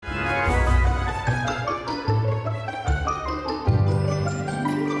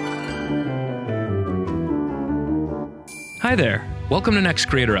Hi there. Welcome to Next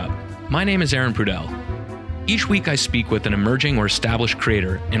Creator Up. My name is Aaron Prudell. Each week I speak with an emerging or established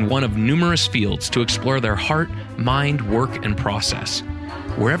creator in one of numerous fields to explore their heart, mind, work, and process.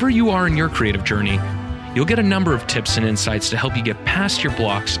 Wherever you are in your creative journey, you'll get a number of tips and insights to help you get past your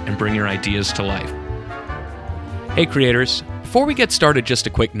blocks and bring your ideas to life. Hey creators, before we get started, just a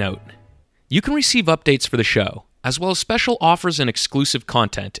quick note. You can receive updates for the show, as well as special offers and exclusive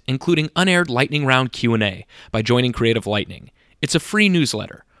content, including unaired lightning round Q&A by joining Creative Lightning. It's a free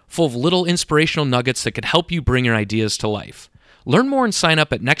newsletter full of little inspirational nuggets that could help you bring your ideas to life. Learn more and sign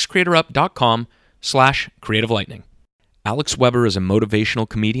up at nextcreatorup.com/creativelightning. Alex Weber is a motivational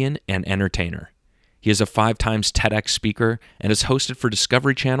comedian and entertainer. He is a 5-times TEDx speaker and has hosted for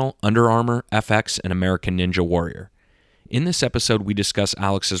Discovery Channel, Under Armour, FX, and American Ninja Warrior. In this episode, we discuss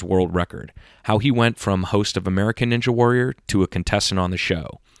Alex's world record, how he went from host of American Ninja Warrior to a contestant on the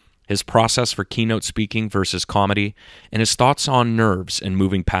show, his process for keynote speaking versus comedy, and his thoughts on nerves and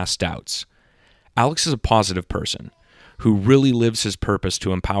moving past doubts. Alex is a positive person who really lives his purpose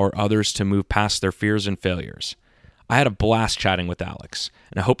to empower others to move past their fears and failures. I had a blast chatting with Alex,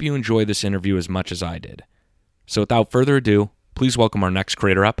 and I hope you enjoy this interview as much as I did. So without further ado, please welcome our next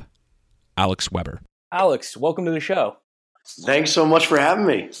creator up, Alex Weber. Alex, welcome to the show. Thanks so much for having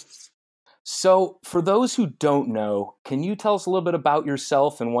me. So, for those who don't know, can you tell us a little bit about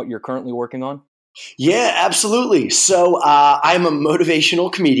yourself and what you're currently working on? Yeah, absolutely. So, I'm a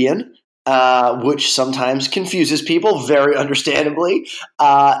motivational comedian, which sometimes confuses people, very understandably.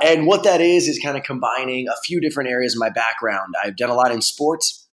 And what that is kind of combining a few different areas of my background. I've done a lot in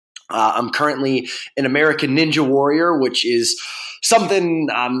sports. I'm currently an American Ninja Warrior, which is something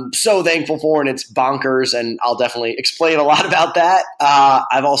I'm so thankful for, and it's bonkers, and I'll definitely explain a lot about that.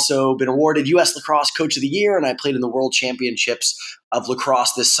 I've also been awarded U.S. Lacrosse Coach of the Year, and I played in the World Championships of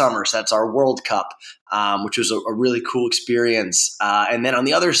Lacrosse this summer, so that's our World Cup, which was a really cool experience. And then on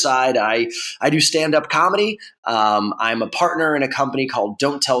the other side, I do stand-up comedy. I'm a partner in a company called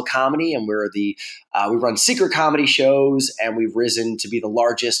Don't Tell Comedy, and we run secret comedy shows, and we've risen to be the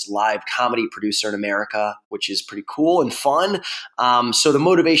largest live comedy producer in America, which is pretty cool and fun. So the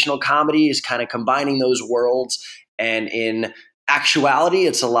motivational comedy is kind of combining those worlds, and in actuality,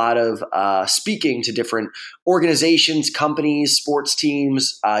 it's a lot of speaking to different organizations, companies, sports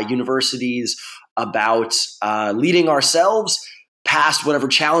teams, universities about leading ourselves past whatever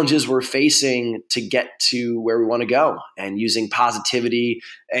challenges we're facing to get to where we want to go, and using positivity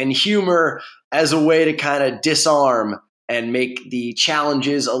and humor as a way to kind of disarm and make the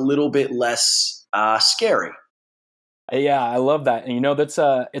challenges a little bit less scary. Yeah, I love that. And it's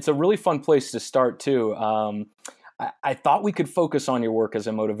a really fun place to start too. I thought we could focus on your work as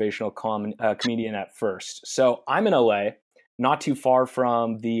a motivational comedian at first. So I'm in LA, not too far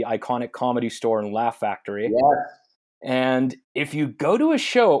from the iconic Comedy Store and Laugh Factory. Yeah. And if you go to a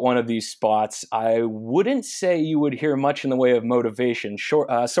show at one of these spots, I wouldn't say you would hear much in the way of motivation. Sort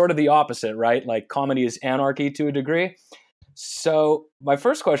of the opposite, right? Like comedy is anarchy to a degree. So my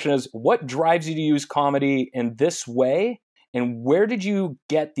first question is, what drives you to use comedy in this way? And where did you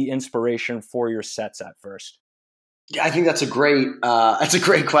get the inspiration for your sets at first? Yeah, I think that's a great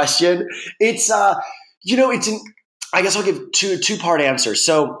question. I guess I'll give a two-part answer.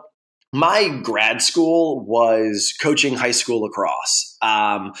 So my grad school was coaching high school lacrosse.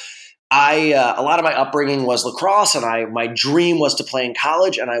 A lot of my upbringing was lacrosse, and my dream was to play in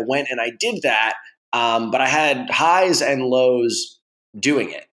college, and I went and I did that. But I had highs and lows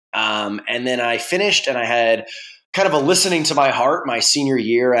doing it. And then I finished, and I had kind of a listening to my heart my senior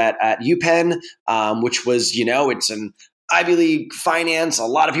year at UPenn, which was, it's an Ivy League finance. A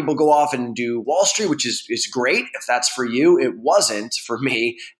lot of people go off and do Wall Street, which is great if that's for you. It wasn't for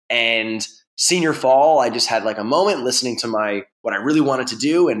me. And senior fall, I just had like a moment listening to what I really wanted to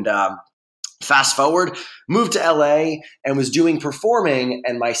do. And fast forward, moved to LA and was doing performing,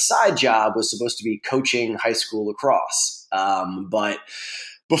 and my side job was supposed to be coaching high school lacrosse. But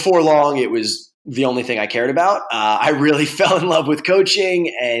before long, it was the only thing I cared about. I really fell in love with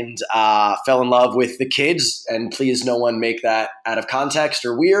coaching and fell in love with the kids. And please, no one make that out of context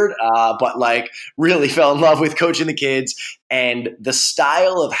or weird. But really fell in love with coaching the kids. And the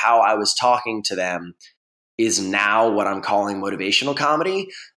style of how I was talking to them is now what I'm calling motivational comedy.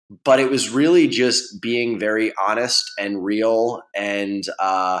 But it was really just being very honest and real, and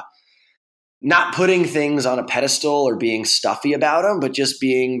not putting things on a pedestal or being stuffy about them, but just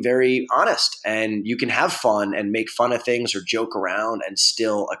being very honest. And you can have fun and make fun of things or joke around and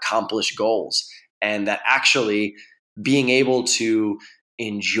still accomplish goals. And that actually being able to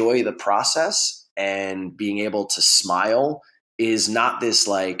enjoy the process and being able to smile is not this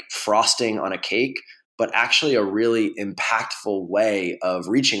like frosting on a cake, but actually a really impactful way of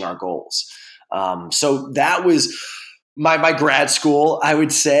reaching our goals. So that was my grad school, I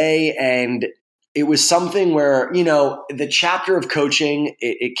would say. And it was something where, the chapter of coaching,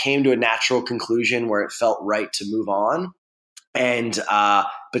 it came to a natural conclusion where it felt right to move on. And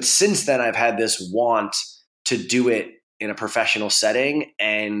but since then, I've had this want to do it in a professional setting,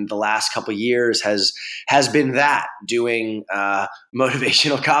 and the last couple of years has been that doing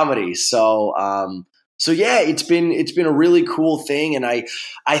motivational comedy. So yeah, it's been a really cool thing, and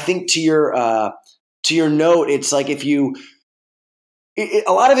I think to your note, it's like if you.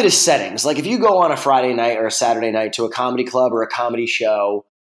 A lot of it is settings. Like if you go on a Friday night or a Saturday night to a comedy club or a comedy show,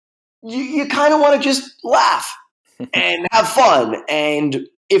 you kind of want to just laugh and have fun. And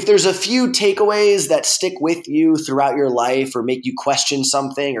if there's a few takeaways that stick with you throughout your life or make you question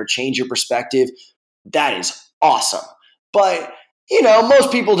something or change your perspective, that is awesome. But,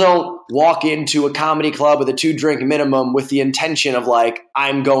 most people don't walk into a comedy club with a 2-drink minimum with the intention of like,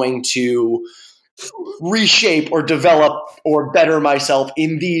 I'm going to reshape or develop or better myself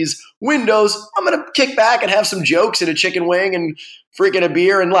in these windows. I'm going to kick back and have some jokes and a chicken wing and freaking a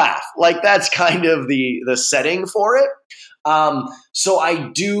beer and laugh. Like that's kind of the setting for it. So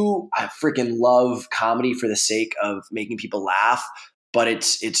I freaking love comedy for the sake of making people laugh, but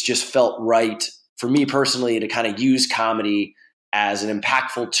it's just felt right for me personally to kind of use comedy as an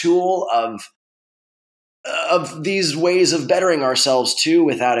impactful tool of these ways of bettering ourselves too,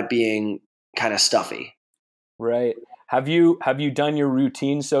 without it being kind of stuffy. Right. Have you done your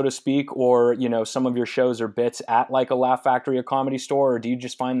routine, so to speak, or some of your shows or bits at like a Laugh Factory or Comedy Store, or do you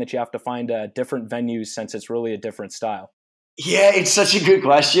just find that you have to find different venues since it's really a different style? Yeah, it's such a good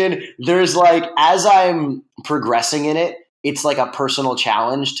question. There's like, as I'm progressing in it, it's like a personal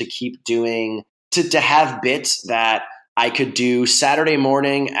challenge to keep doing, to have bits that I could do Saturday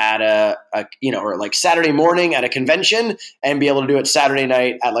morning at or like Saturday morning at a convention and be able to do it Saturday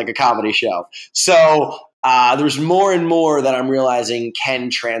night at like a comedy show. So there's more and more that I'm realizing can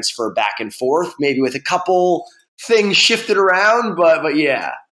transfer back and forth, maybe with a couple things shifted around, but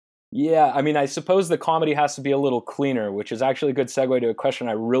yeah. Yeah, I mean, I suppose the comedy has to be a little cleaner, which is actually a good segue to a question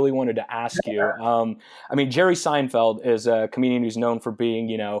I really wanted to ask you. I mean, Jerry Seinfeld is a comedian who's known for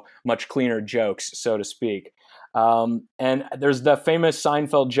being, much cleaner jokes, so to speak. And there's the famous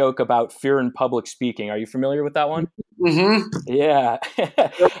Seinfeld joke about fear in public speaking. Are you familiar with that one? Mm-hmm. Yeah.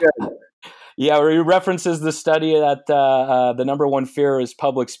 Yeah, where he references the study that the number one fear is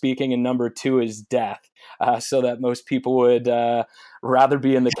public speaking and number 2 is death, so that most people would rather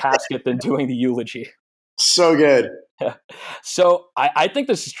be in the casket than doing the eulogy. So good. So I think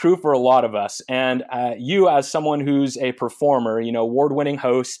this is true for a lot of us. And you, as someone who's a performer, award-winning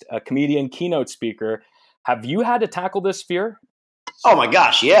host, a comedian, keynote speaker, have you had to tackle this fear? Oh my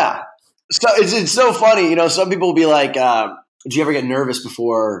gosh, yeah. So it's so funny. Some people will be like, do you ever get nervous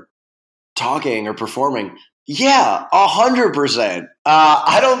before talking or performing? Yeah, 100%.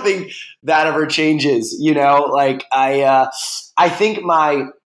 I don't think that ever changes. Like I think my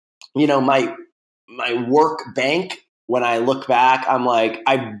work bank, when I look back, I'm like,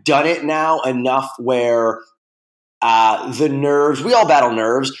 I've done it now enough where the nerves, we all battle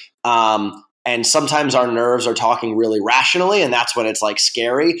nerves. And sometimes our nerves are talking really rationally, and that's when it's like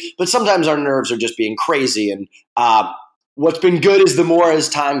scary. But sometimes our nerves are just being crazy. And what's been good is the more as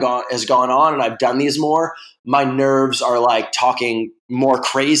time has gone on, and I've done these more, my nerves are like talking more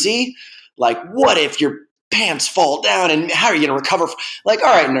crazy. Like, what if your pants fall down, and how are you going to recover? Like,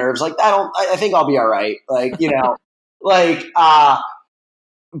 all right, nerves. Like, I think I'll be all right. Like, like,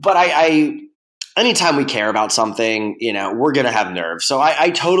 but I anytime we care about something, we're going to have nerves. So I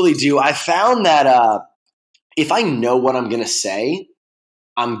totally do. I found that if I know what I'm going to say,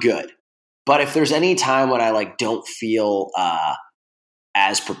 I'm good. But if there's any time when I like don't feel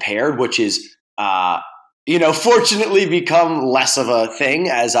as prepared, which is, fortunately become less of a thing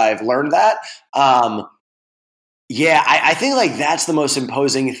as I've learned that. Yeah, I think like that's the most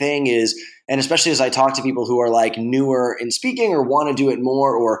imposing thing is, and especially as I talk to people who are like newer in speaking or want to do it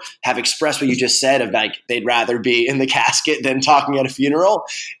more or have expressed what you just said of like they'd rather be in the casket than talking at a funeral.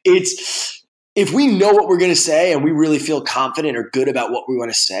 It's if we know what we're going to say and we really feel confident or good about what we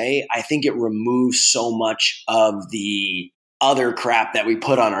want to say, I think it removes so much of the other crap that we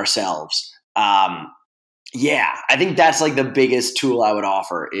put on ourselves. Yeah, I think that's like the biggest tool I would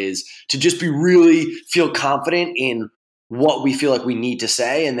offer is to just feel confident in what we feel like we need to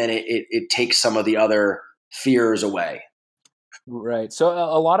say. And then it takes some of the other fears away. Right. So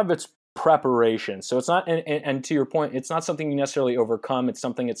a lot of it's preparation. So it's not, and to your point, it's not something you necessarily overcome. It's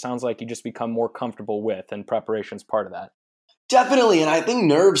something it sounds like you just become more comfortable with, and preparation's part of that. Definitely. And I think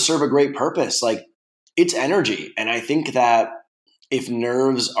nerves serve a great purpose. Like it's energy. And I think that if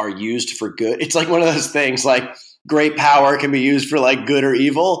nerves are used for good, it's like one of those things like great power can be used for like good or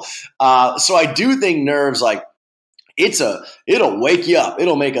evil. So I do think nerves, like, it'll wake you up.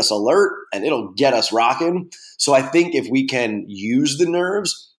 It'll make us alert and it'll get us rocking. So I think if we can use the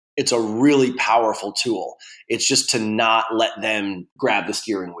nerves, it's a really powerful tool. It's just to not let them grab the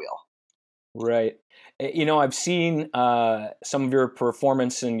steering wheel. Right. I've seen some of your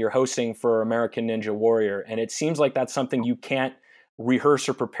performance and your hosting for American Ninja Warrior, and it seems like that's something you can't rehearse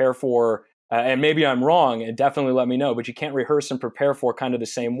or prepare for. And maybe I'm wrong, and definitely let me know, but you can't rehearse and prepare for kind of the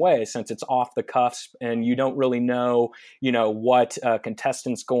same way, since it's off the cuffs and you don't really know, what a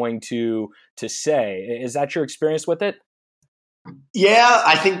contestant's going to say. Is that your experience with it? Yeah,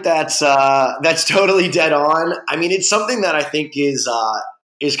 I think that's totally dead on. I mean, it's something that I think is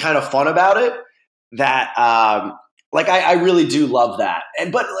kind of fun about it. That like I really do love that,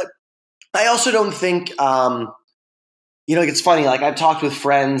 but like I also don't think like it's funny. Like I've talked with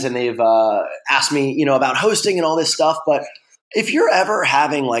friends and they've asked me about hosting and all this stuff, but if you're ever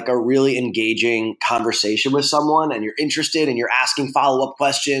having like a really engaging conversation with someone and you're interested and you're asking follow-up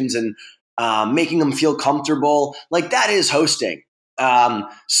questions and making them feel comfortable, like that is hosting.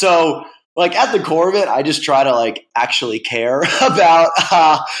 So like at the core of it, I just try to like actually care about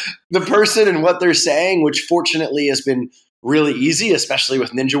the person and what they're saying, which fortunately has been really easy, especially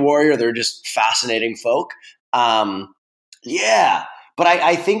with Ninja Warrior. They're just fascinating folk. Yeah, but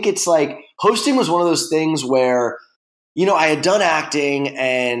I think it's like hosting was one of those things where I had done acting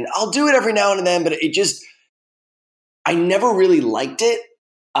and I'll do it every now and then, but I never really liked it.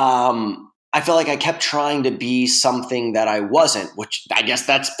 I felt like I kept trying to be something that I wasn't, which I guess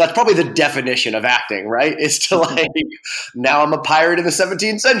that's probably the definition of acting, right? Is to like, now I'm a pirate in the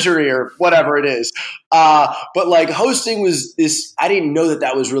 17th century or whatever it is. But like hosting was this, I didn't know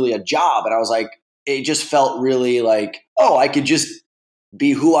that was really a job. And I was like, it just felt really like, oh, I could just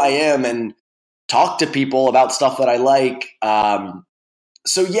be who I am and talk to people about stuff that I like.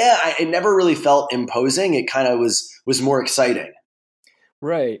 So yeah, it never really felt imposing. It kind of was more exciting.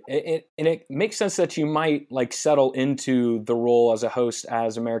 Right. And it makes sense that you might like settle into the role as a host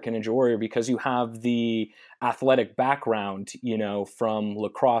as American Ninja Warrior because you have the athletic background, from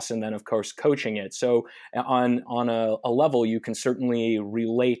lacrosse and then of course coaching it. So on a level, you can certainly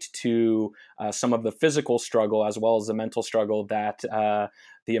relate to some of the physical struggle as well as the mental struggle that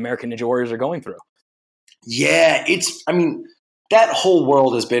the American Ninja Warriors are going through. Yeah, that whole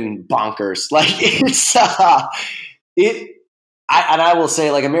world has been bonkers. Like I will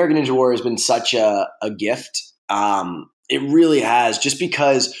say, like, American Ninja Warrior has been such a gift. It really has, just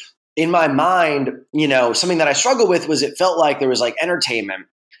because in my mind, something that I struggled with was it felt like there was like entertainment,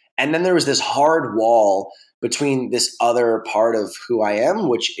 and then there was this hard wall between this other part of who I am,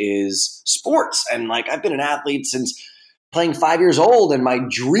 which is sports. And like, I've been an athlete since playing 5 years old, and my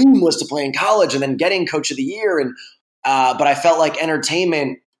dream was to play in college and then getting Coach of the Year. And but I felt like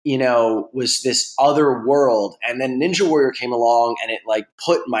entertainment was this other world. And then Ninja Warrior came along and it like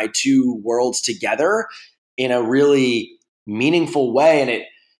put my two worlds together in a really meaningful way. And it,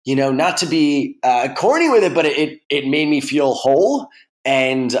 not to be corny with it, but it made me feel whole.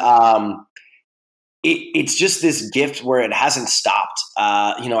 And it's just this gift where it hasn't stopped.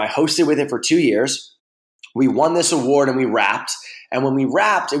 I hosted with it for 2 years. We won this award and we wrapped. And when we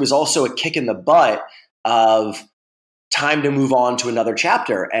wrapped, it was also a kick in the butt of time to move on to another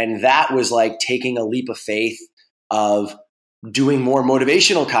chapter. And that was like taking a leap of faith of doing more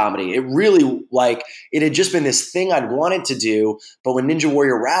motivational comedy. It really, like, it had just been this thing I'd wanted to do. But when Ninja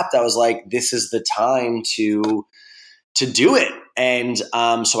Warrior wrapped, I was like, this is the time to do it. And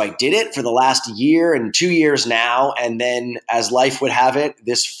so I did it for the last year and 2 years now. And then as life would have it,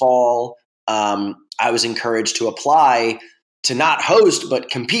 this fall, I was encouraged to apply to not host,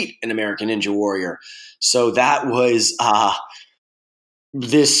 but compete in American Ninja Warrior. So that was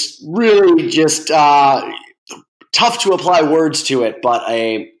this really just tough to apply words to it, but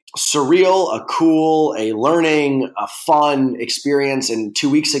a surreal, a cool, a learning, a fun experience. And 2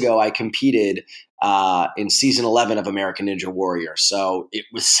 weeks ago, I competed in season 11 of American Ninja Warrior. So it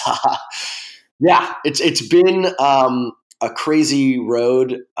was, it's been a crazy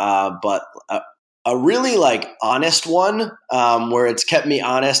road, but a really like honest one, where it's kept me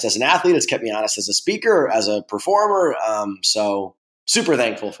honest as an athlete. It's kept me honest as a speaker, as a performer. So super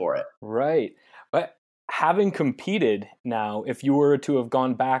thankful for it. Right. But having competed now, if you were to have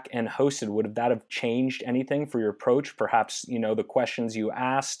gone back and hosted, would that have changed anything for your approach? Perhaps, the questions you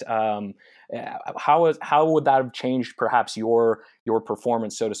asked, how would that have changed perhaps your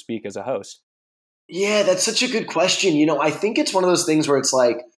performance, so to speak, as a host? Yeah, that's such a good question. I think it's one of those things where it's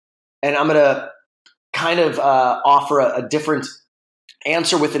like, and I'm going to kind of offer a different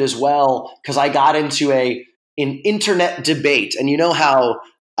answer with it as well, because I got into an internet debate, and you know how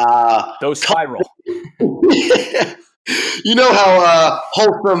those spiral. you know how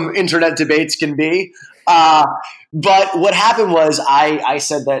wholesome internet debates can be. But what happened was I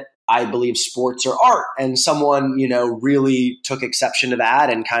said that I believe sports are art, and someone, really took exception to that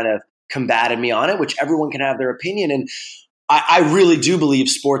and kind of combated me on it, which everyone can have their opinion. And I really do believe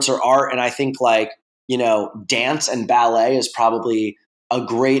sports are art. And I think dance and ballet is probably a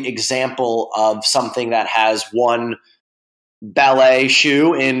great example of something that has one ballet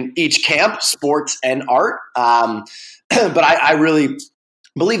shoe in each camp, sports and art. But I really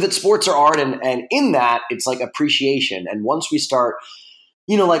believe that sports are art, and in that it's like appreciation. And once we start,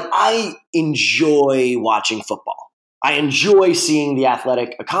 I enjoy watching football. I enjoy seeing the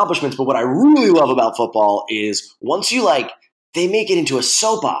athletic accomplishments, but what I really love about football is once they make it into a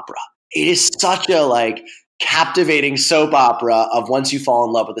soap opera. It is such a captivating soap opera of once you fall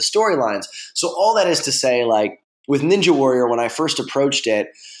in love with the storylines. So all that is to say, with Ninja Warrior, when I first approached it,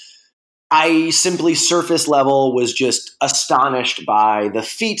 I simply surface level was just astonished by the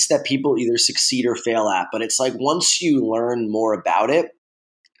feats that people either succeed or fail at. But it's once you learn more about it,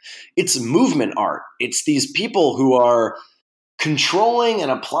 it's movement art. It's these people who are controlling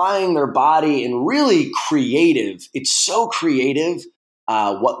and applying their body and really creative. It's so creative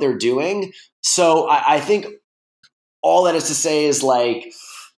what they're doing. So I think all that is to say is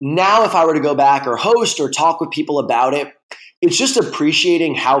now if I were to go back or host or talk with people about it, it's just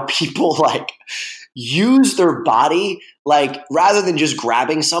appreciating how people use their body, rather than just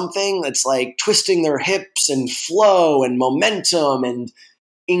grabbing something, that's twisting their hips and flow and momentum and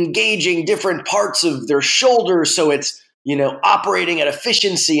engaging different parts of their shoulders. So it's, operating at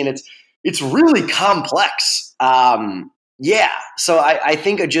efficiency, and it's really complex. So I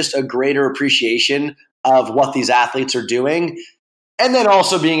think just a greater appreciation of what these athletes are doing. And then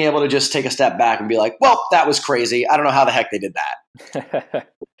also being able to just take a step back and be like, well, that was crazy. I don't know how the heck they did that.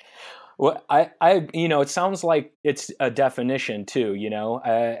 Well, it sounds like it's a definition too.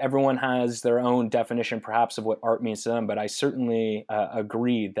 Everyone has their own definition, perhaps, of what art means to them. But I certainly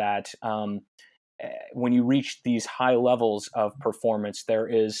agree that when you reach these high levels of performance, there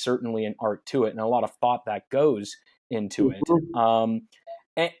is certainly an art to it, and a lot of thought that goes into it.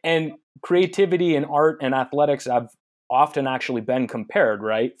 And creativity and art and athletics have often actually been compared,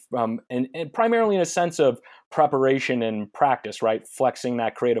 right? And primarily in a sense of preparation and practice, right? Flexing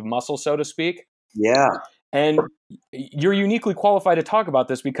that creative muscle, so to speak. Yeah. And you're uniquely qualified to talk about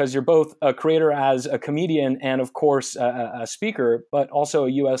this because you're both a creator as a comedian and, of course, a speaker, but also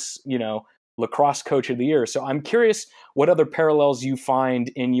a U.S., lacrosse coach of the year. So I'm curious what other parallels you find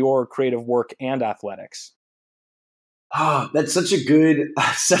in your creative work and athletics. Oh, that's such a good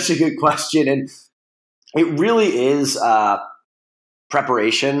question. And it really is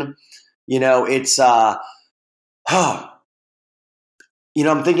preparation. It's I'm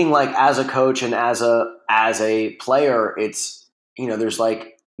thinking as a coach and as a player, it's there's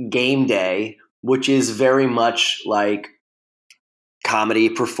game day, which is very much like comedy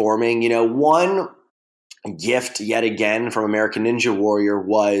performing. One gift yet again from American Ninja Warrior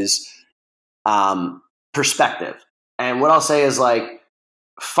was perspective. And what I'll say is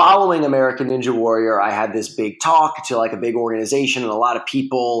following American Ninja Warrior, I had this big talk to a big organization and a lot of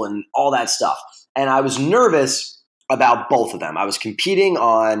people and all that stuff. And I was nervous about both of them. I was competing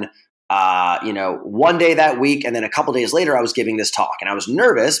on, one day that week, and then a couple days later, I was giving this talk. And I was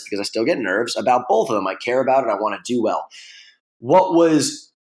nervous because I still get nerves about both of them. I care about it. I want to do well. What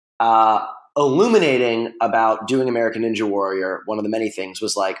was illuminating about doing American Ninja Warrior, one of the many things,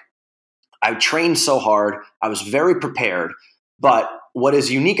 was I trained so hard. I was very prepared. But what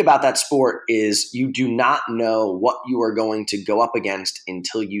is unique about that sport is you do not know what you are going to go up against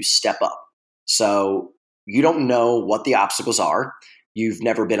until you step up. So you don't know what the obstacles are. You've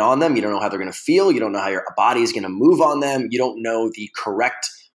never been on them. You don't know how they're going to feel. You don't know how your body is going to move on them. You don't know the correct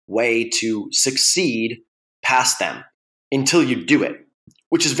way to succeed past them until you do it,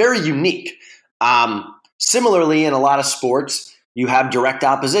 which is very unique. Similarly, in a lot of sports, you have direct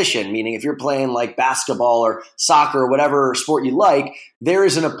opposition, meaning if you're playing basketball or soccer or whatever sport you like, there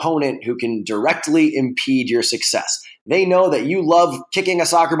is an opponent who can directly impede your success. They know that you love kicking a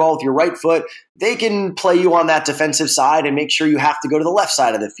soccer ball with your right foot. They can play you on that defensive side and make sure you have to go to the left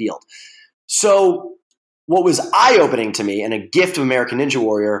side of the field. So what was eye-opening to me and a gift of American Ninja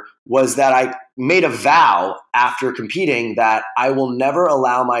Warrior was that I made a vow after competing that I will never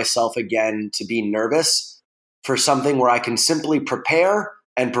allow myself again to be nervous for something where I can simply prepare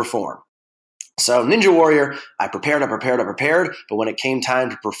and perform. So Ninja Warrior, I prepared, but when it came time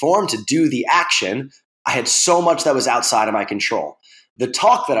to perform, to do the action, I had so much that was outside of my control. The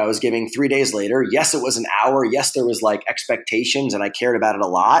talk that I was giving 3 days later, yes, it was an hour. Yes, there was like expectations and I cared about it a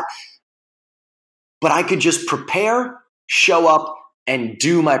lot, but I could just prepare, show up, and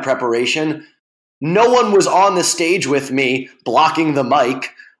do my preparation. No one was on the stage with me blocking the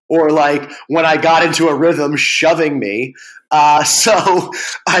mic or like when I got into a rhythm shoving me. So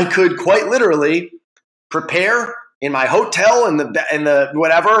I could quite literally prepare in my hotel in the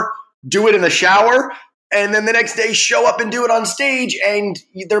whatever, do it in the shower, and then the next day show up and do it on stage. And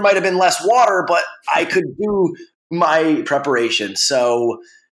there might have been less water, but I could do my preparation. So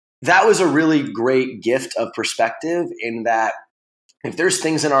that was a really great gift of perspective in that if there's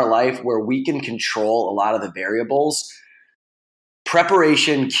things in our life where we can control a lot of the variables,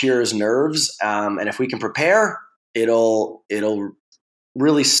 preparation cures nerves. And if we can prepare, it'll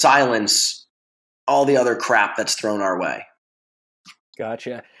really silence all the other crap that's thrown our way.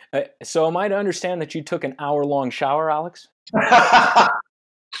 Gotcha. So am I to understand that you took an hour-long shower, Alex? Yeah,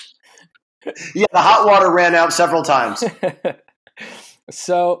 the hot water ran out several times.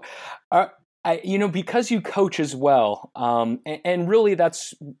 So, because you coach as well, and really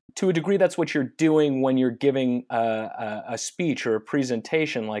that's, to a degree, that's what you're doing when you're giving a speech or a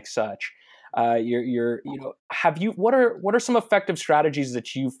presentation like such. What are some effective strategies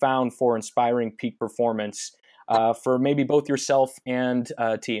that you found for inspiring peak performance for maybe both yourself and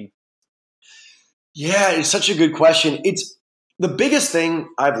team? Yeah, it's such a good question. It's the biggest thing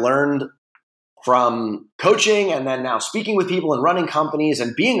I've learned from coaching and then now speaking with people and running companies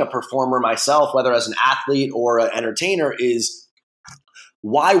and being a performer myself, whether as an athlete or an entertainer, is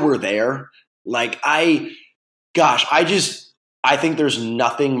why we're there. Like I think there's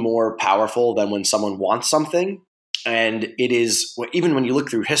nothing more powerful than when someone wants something. And it is, even when you look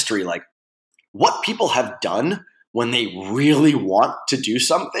through history, like what people have done when they really want to do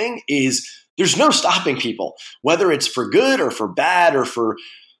something is there's no stopping people, whether it's for good or for bad or for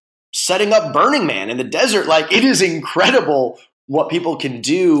setting up Burning Man in the desert. Like it is incredible what people can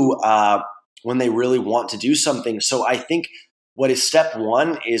do when they really want to do something. So I think what is step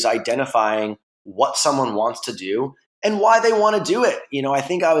one is identifying what someone wants to do and why they want to do it. I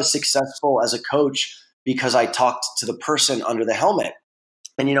think I was successful as a coach because I talked to the person under the helmet.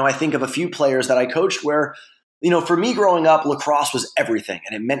 And, I think of a few players that I coached where, for me growing up, lacrosse was everything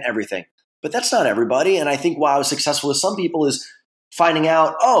and it meant everything. But that's not everybody. And I think why I was successful with some people is finding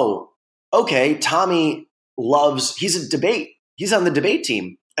out, oh, okay, Tommy he's on the debate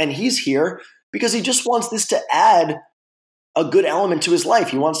team and he's here because he just wants this to add a good element to his life.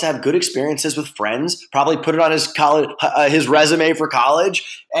 He wants to have good experiences with friends, probably put it on his college, his resume for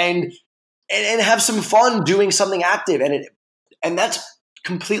college and have some fun doing something active. And that's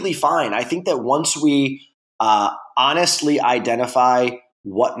completely fine. I think that once we honestly identify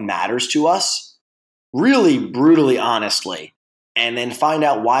what matters to us, really brutally honestly, and then find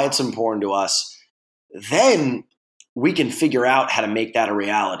out why it's important to us, then we can figure out how to make that a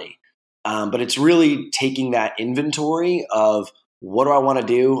reality. But it's really taking that inventory of what do I want to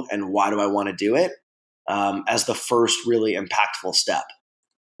do and why do I want to do it as the first really impactful step.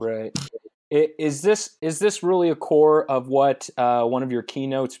 Right. Is this really a core of what one of your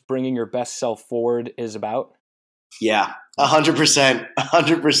keynotes, Bringing Your Best Self Forward, is about? Yeah,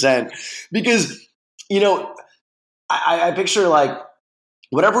 100%. Because, I picture like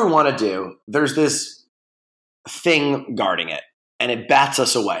whatever we want to do, there's this thing guarding it and it bats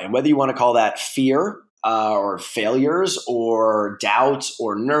us away. And whether you want to call that fear or failures or doubts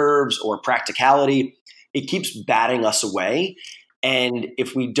or nerves or practicality, it keeps batting us away. And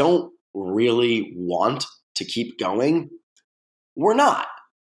if we don't really want to keep going, we're not.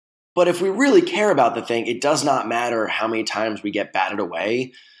 But if we really care about the thing, it does not matter how many times we get batted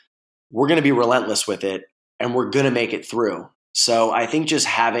away. We're going to be relentless with it and we're going to make it through. So I think just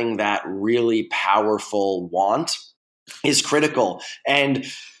having that really powerful want is critical. And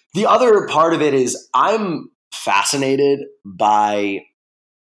the other part of it is I'm fascinated by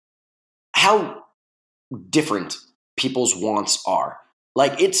how different people's wants are.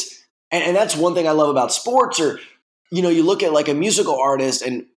 Like and that's one thing I love about sports, or, you look at like a musical artist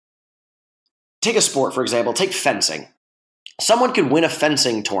and take a sport, for example, take fencing. Someone could win a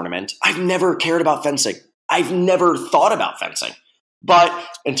fencing tournament. I've never cared about fencing. I've never thought about fencing, but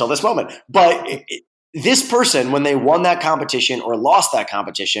until this moment. But this person, when they won that competition or lost that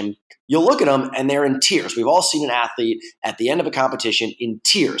competition, you'll look at them and they're in tears. We've all seen an athlete at the end of a competition in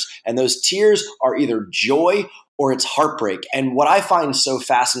tears, and those tears are either joy or it's heartbreak. And what I find so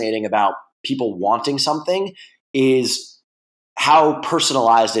fascinating about people wanting something is how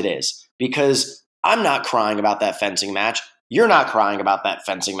personalized it is, because I'm not crying about that fencing match. You're not crying about that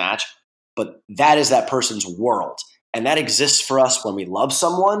fencing match. but that is that person's world. And that exists for us when we love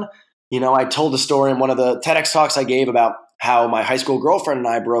someone. I told a story in one of the TEDx talks I gave about how my high school girlfriend and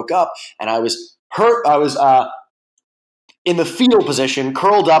I broke up, and I was hurt. I was in the fetal position,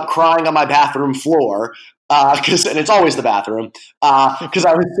 curled up, crying on my bathroom floor, and it's always the bathroom, because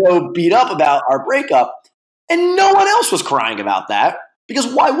I was so beat up about our breakup. And no one else was crying about that,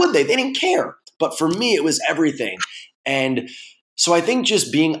 because why would they? They didn't care. But for me, it was everything. And so I think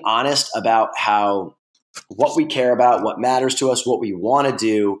just being honest about what we care about, what matters to us, what we want to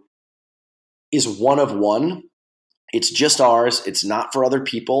do is one of one. It's just ours. It's not for other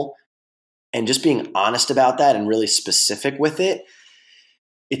people. And just being honest about that and really specific with it,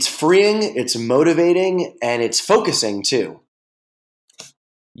 it's freeing, it's motivating, and it's focusing too.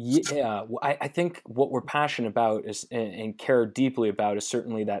 Yeah, I think what we're passionate about is and care deeply about is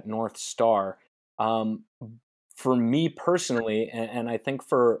certainly that North Star. For me personally, and I think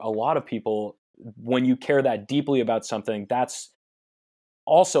for a lot of people, when you care that deeply about something, that's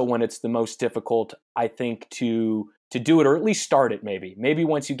also when it's the most difficult, I think, to do it, or at least start it. Maybe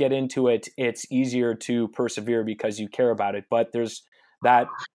once you get into it, it's easier to persevere because you care about it. But there's that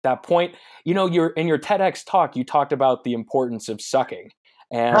point. You're in your TEDx talk, you talked about the importance of sucking.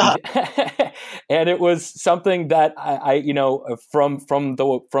 And and it was something that I from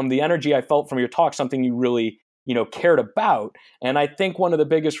the energy I felt from your talk, something you really cared about. And I think one of the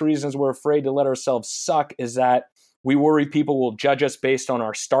biggest reasons we're afraid to let ourselves suck is that we worry people will judge us based on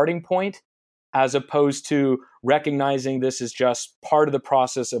our starting point, as opposed to recognizing this is just part of the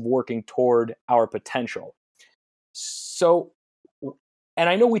process of working toward our potential. So, and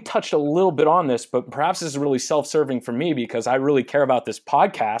I know we touched a little bit on this, but perhaps this is really self-serving for me because I really care about this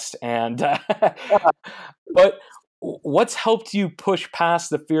podcast. And but what's helped you push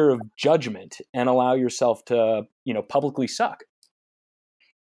past the fear of judgment and allow yourself to, publicly suck?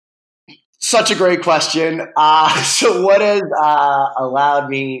 Such a great question. So what has allowed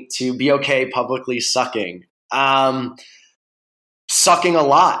me to be okay publicly sucking? Sucking a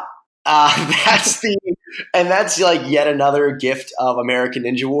lot. That's like yet another gift of American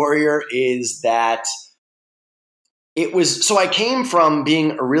Ninja Warrior, is that so I came from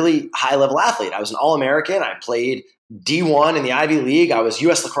being a really high level athlete. I was an All-American. I played D1 in the Ivy League. I was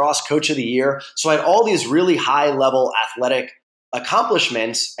US Lacrosse Coach of the Year. So I had all these really high level athletic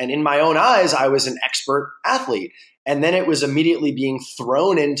accomplishments. And in my own eyes, I was an expert athlete. And then it was immediately being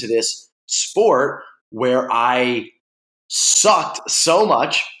thrown into this sport where I sucked so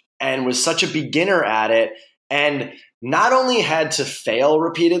much and was such a beginner at it, and not only had to fail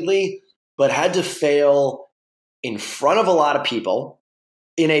repeatedly, but had to fail in front of a lot of people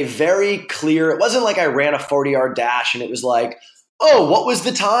in a very clear, it wasn't like I ran a 40-yard dash and it was like, oh, what was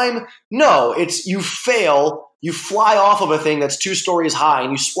the time? No, it's you fail, you fly off of a thing that's 2 stories high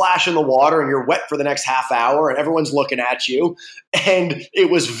and you splash in the water and you're wet for the next half hour and everyone's looking at you. And it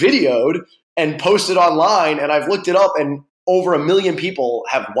was videoed and posted online, and I've looked it up, and over 1 million people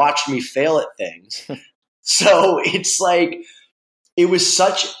have watched me fail at things. So it's like, there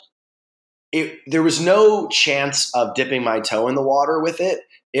was no chance of dipping my toe in the water with it.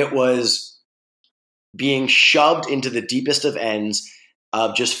 It was being shoved into the deepest of ends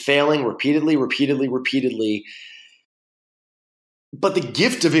of just failing repeatedly. But the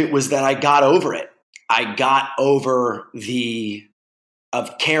gift of it was that I got over it. I got over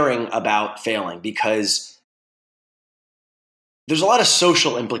of caring about failing, because there's a lot of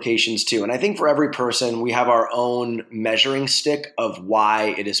social implications too. And I think for every person, we have our own measuring stick of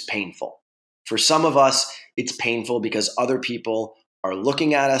why it is painful. For some of us, it's painful because other people are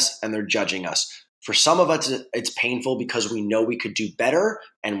looking at us and they're judging us. For some of us, it's painful because we know we could do better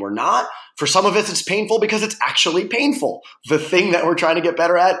and we're not. For some of us, it's painful because it's actually painful. The thing that we're trying to get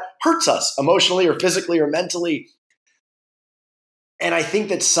better at hurts us emotionally or physically or mentally. And I think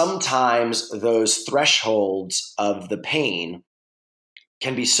that sometimes those thresholds of the pain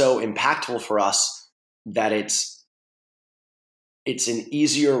can be so impactful for us that it's an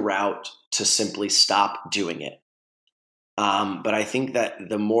easier route to simply stop doing it. But I think that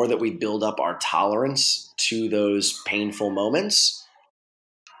the more that we build up our tolerance to those painful moments,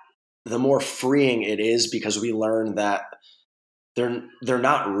 the more freeing it is, because we learn that they're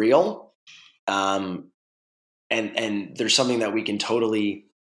not real. And there's something that we can totally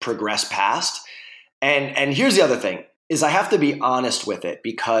progress past. And here's the other thing, is I have to be honest with it,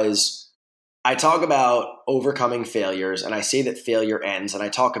 because I talk about overcoming failures and I say that failure ends, and I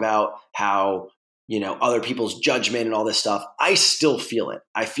talk about how, other people's judgment and all this stuff. I still feel it.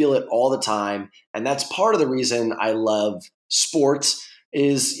 I feel it all the time. And that's part of the reason I love sports.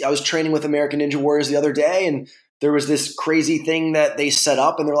 Is I was training with American Ninja Warriors the other day, and there was this crazy thing that they set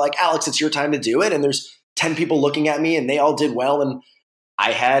up and they're like, Alex, it's your time to do it. And there's 10 people looking at me and they all did well. And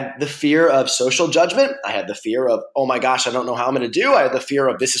I had the fear of social judgment. I had the fear of, oh my gosh, I don't know how I'm going to do. I had the fear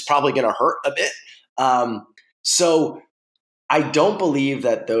of this is probably going to hurt a bit. So I don't believe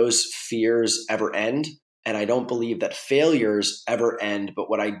that those fears ever end. And I don't believe that failures ever end. But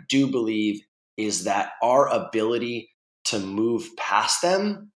what I do believe is that our ability to move past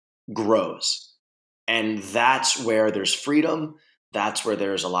them grows. And that's where there's freedom. That's where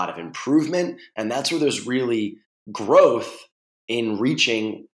there's a lot of improvement. And that's where there's really growth in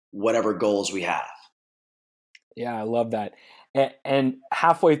reaching whatever goals we have. Yeah, I love that. And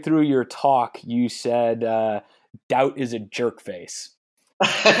halfway through your talk, you said doubt is a jerk face.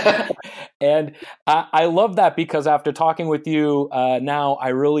 And I love that because after talking with you now, I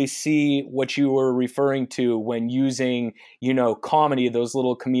really see what you were referring to when using, comedy, those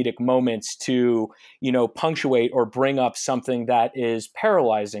little comedic moments to, punctuate or bring up something that is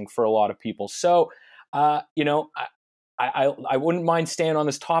paralyzing for a lot of people. So, I wouldn't mind staying on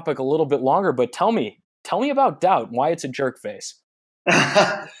this topic a little bit longer, but tell me about doubt, why it's a jerk face.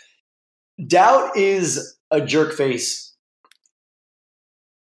 Doubt is a jerk face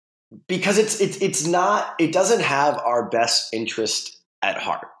because it doesn't have our best interest at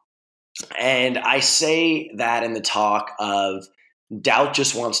heart. And I say that in the talk of doubt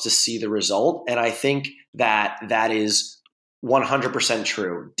just wants to see the result. And I think that is 100%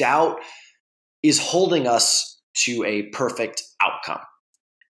 true. Doubt is holding us to a perfect outcome.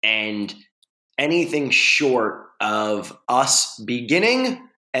 And anything short of us beginning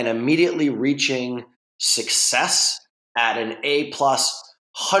and immediately reaching success at an A+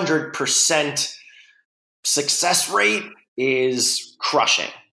 100% success rate is crushing.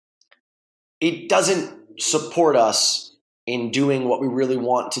 It doesn't support us in doing what we really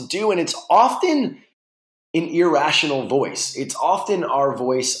want to do. And it's often an irrational voice. It's often our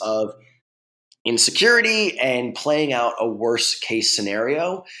voice of insecurity and playing out a worst case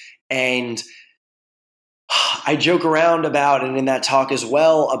scenario. And I joke around about, and in that talk as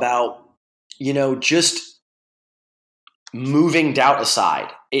well, about, just moving doubt aside.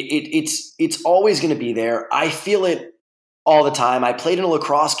 It's always going to be there. I feel it all the time. I played in a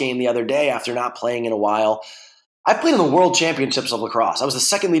lacrosse game the other day after not playing in a while. I played in the world championships of lacrosse. I was the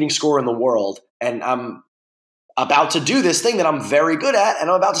second leading scorer in the world, and I'm about to do this thing that I'm very good at, and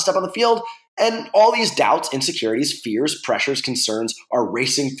I'm about to step on the field, and all these doubts, insecurities, fears, pressures, concerns are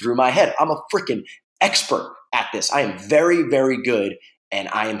racing through my head. I'm a freaking expert at this. I am very, very good, and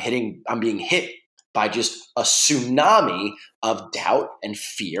I'm being hit by just a tsunami of doubt and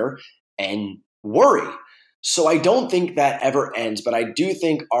fear and worry. So I don't think that ever ends, but I do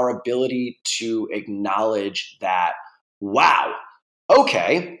think our ability to acknowledge that, wow,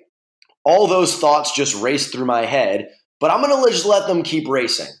 okay, all those thoughts just raced through my head, but I'm going to just let them keep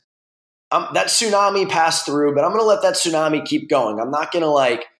racing. That tsunami passed through, but I'm going to let that tsunami keep going. I'm not going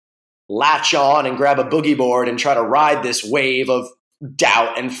to latch on and grab a boogie board and try to ride this wave of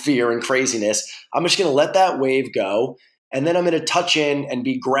doubt and fear and craziness. I'm just going to let that wave go. And then I'm going to touch in and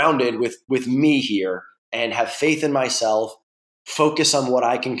be grounded with me here and have faith in myself, focus on what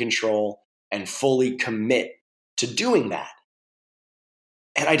I can control, and fully commit to doing that.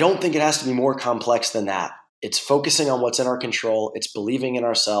 And I don't think it has to be more complex than that. It's focusing on what's in our control. It's believing in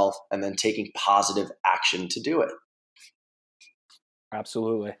ourselves and then taking positive action to do it.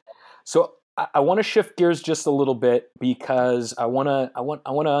 Absolutely. So I want to shift gears just a little bit because I want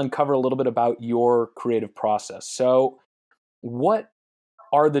to uncover a little bit about your creative process. So what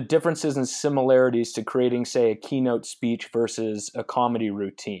are the differences and similarities to creating, say, a keynote speech versus a comedy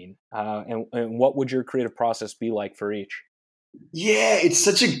routine? And what would your creative process be like for each? Yeah, it's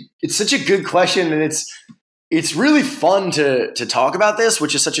such a good question, and it's really fun to talk about this,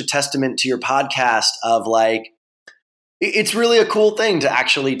 which is such a testament to your podcast of it's really a cool thing to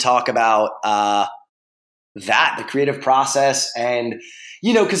actually talk about the creative process, and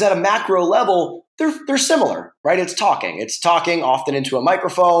because at a macro level they're similar, right? It's talking often into a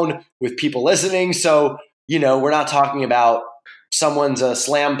microphone with people listening. So we're not talking about someone's a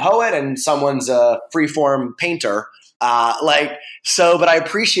slam poet and someone's a freeform painter. But I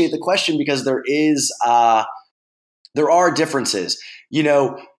appreciate the question because there are differences.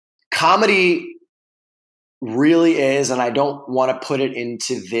 Comedy really is, and I don't want to put it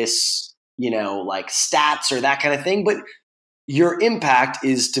into this, stats or that kind of thing, but your impact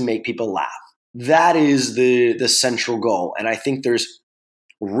is to make people laugh. That is the central goal. And I think there's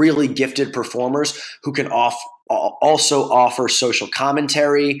really gifted performers who can also offer social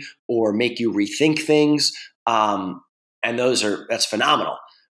commentary or make you rethink things. And that's phenomenal.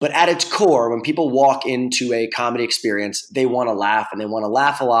 But at its core, when people walk into a comedy experience, they want to laugh, and they want to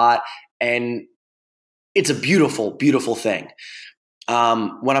laugh a lot. And it's a beautiful, beautiful thing.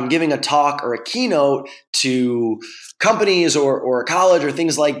 When I'm giving a talk or a keynote to companies or a college or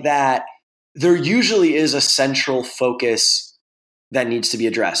things like that, there usually is a central focus that needs to be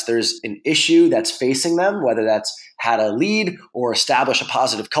addressed. There's an issue that's facing them, whether that's how to lead or establish a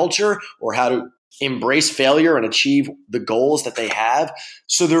positive culture or how to embrace failure and achieve the goals that they have.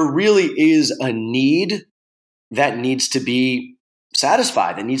 So there really is a need that needs to be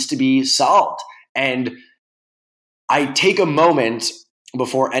satisfied, that needs to be solved. And I take a moment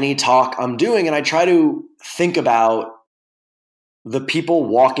before any talk I'm doing and I try to think about the people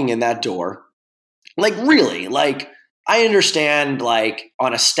walking in that door. Like, really, like, I understand, like,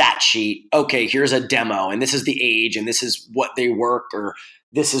 on a stat sheet, okay, here's a demo and this is the age and this is what they work or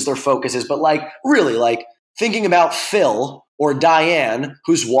this is their focuses. But, like, really, like, thinking about Phil or Diane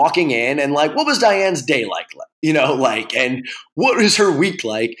who's walking in and, like, what was Diane's day like? Like, and what is her week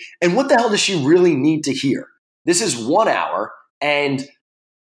like? And what the hell does she really need to hear? This is 1 hour, and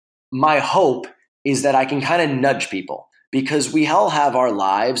my hope is that I can kind of nudge people, because we all have our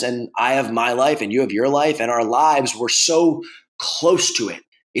lives, and I have my life and you have your life, and our lives, we're so close to it.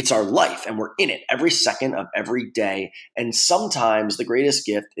 It's our life and we're in it every second of every day. And sometimes the greatest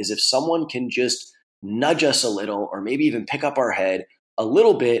gift is if someone can just nudge us a little, or maybe even pick up our head a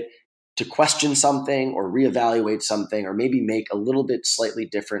little bit to question something or reevaluate something, or maybe make a little bit slightly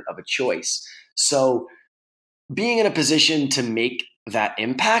different of a choice. So being in a position to make that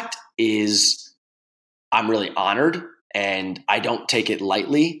impact is, I'm really honored, and I don't take it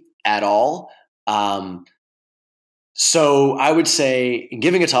lightly at all. So I would say in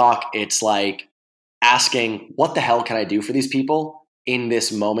giving a talk, it's like asking, what the hell can I do for these people in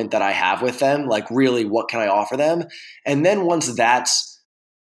this moment that I have with them? Like, really, what can I offer them? And then once that's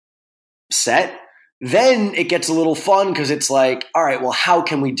set, then it gets a little fun, because it's like, all right, well, how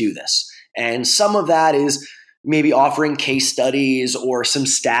can we do this? And some of that is maybe offering case studies or some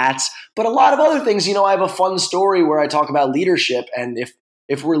stats, but a lot of other things, I have a fun story where I talk about leadership. And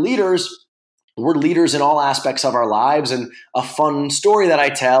if we're leaders in all aspects of our lives. And a fun story that I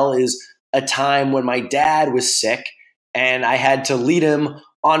tell is a time when my dad was sick and I had to lead him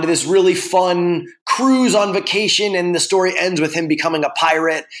onto this really fun cruise on vacation. And the story ends with him becoming a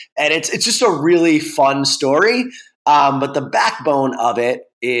pirate. And it's just a really fun story. But the backbone of it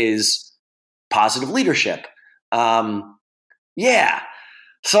is positive leadership. Yeah.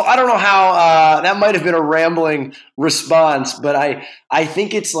 So I don't know how that might have been a rambling response, but I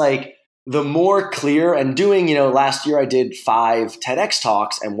think it's like, the more clear, and doing, last year I did 5 TEDx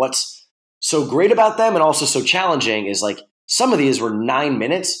talks, and what's so great about them and also so challenging is, like, some of these were 9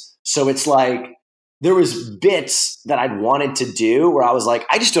 minutes. So it's like there was bits that I'd wanted to do where I was like,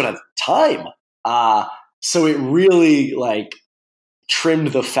 I just don't have time. So it really, like, trimmed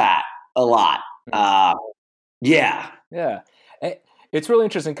the fat a lot. Yeah. Yeah. It's really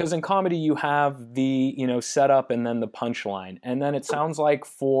interesting because in comedy you have the setup and then the punchline, and then it sounds like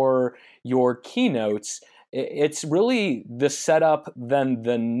for your keynotes it's really the setup then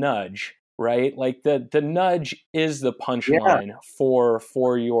the nudge, right? Like the nudge is the punchline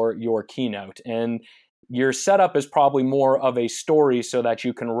for your keynote, and your setup is probably more of a story so that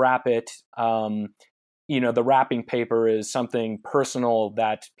you can wrap it. The wrapping paper is something personal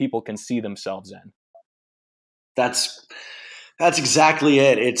that people can see themselves in. That's exactly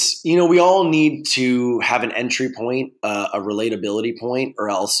it. It's, we all need to have an entry point, a relatability point, or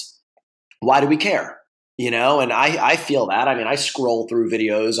else why do we care? And I feel that. I mean, I scroll through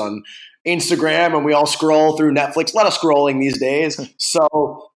videos on Instagram, and we all scroll through Netflix. A lot of scrolling these days.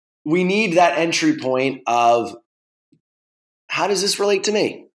 So we need that entry point of, how does this relate to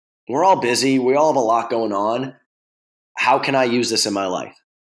me? We're all busy. We all have a lot going on. How can I use this in my life?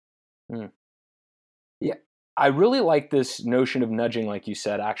 Yeah. I really like this notion of nudging, like you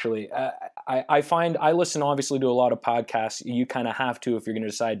said, actually. I find I listen obviously to a lot of podcasts. You kind of have to if you're going to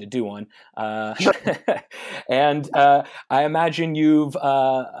decide to do one. Sure. And I imagine you've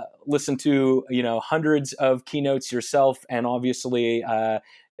listened to, hundreds of keynotes yourself. And obviously,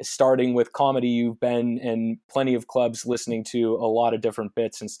 starting with comedy, you've been in plenty of clubs listening to a lot of different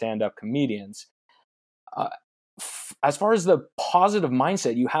bits and stand-up comedians. As far as the positive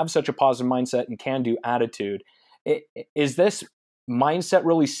mindset, you have such a positive mindset and can-do attitude. Is this mindset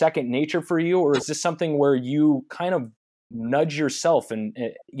really second nature for you, or is this something where you kind of nudge yourself and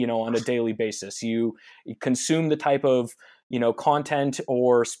on a daily basis? You consume the type of content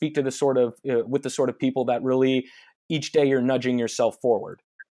or speak to the sort of with the sort of people that really each day you're nudging yourself forward.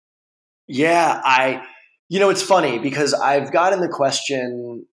 Yeah, it's funny because I've gotten the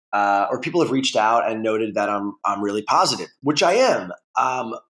question or people have reached out and noted that I'm really positive, which I am.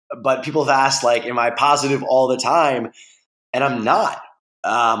 But people have asked, like, am I positive all the time? And I'm not.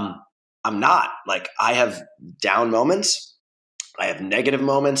 I'm not. Like, I have down moments. I have negative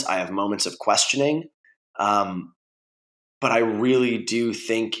moments. I have moments of questioning. But I really do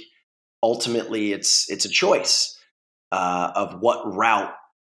think ultimately it's a choice of what route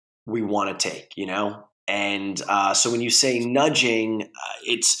we want to take, you know? And so when you say nudging,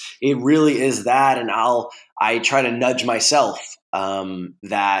 it really is that. And I try to nudge myself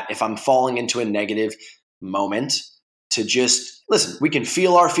that if I'm falling into a negative moment, to just listen, we can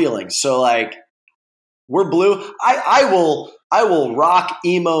feel our feelings. So like, we're blue. I will rock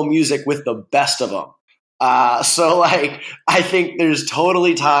emo music with the best of them. So like, I think there's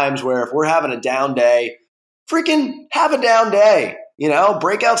totally times where if we're having a down day, freaking have a down day, you know,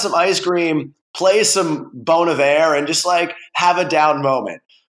 break out some ice cream, play some Bon Iver, and just like have a down moment.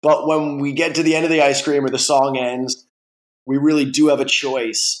 But when we get to the end of the ice cream or the song ends, we really do have a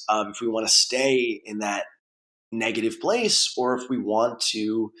choice of if we want to stay in that negative place or if we want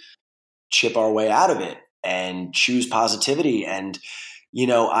to chip our way out of it and choose positivity. And, you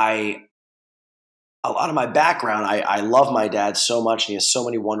know, a lot of my background, I love my dad so much and he has so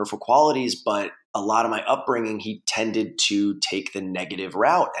many wonderful qualities, but a lot of my upbringing, he tended to take the negative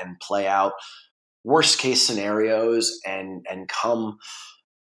route and play out worst case scenarios and come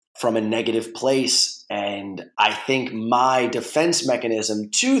from a negative place. And I think my defense mechanism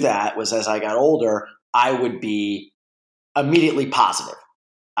to that was, as I got older, I would be immediately positive.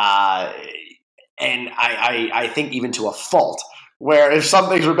 And I think even to a fault, where if some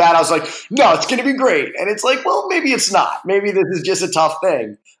things were bad, I was like, no, it's going to be great. And it's like, well, maybe it's not. Maybe this is just a tough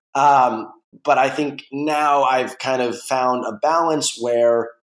thing. But I think now I've kind of found a balance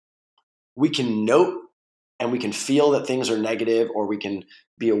where we can note and we can feel that things are negative, or we can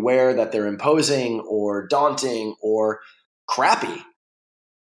be aware that they're imposing or daunting or crappy,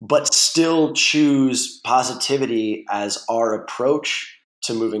 but still choose positivity as our approach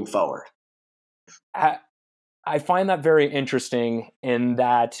to moving forward. I find that very interesting in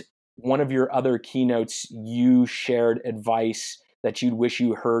that one of your other keynotes, you shared advice that you'd wish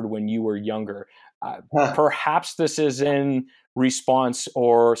you heard when you were younger. Perhaps this is in response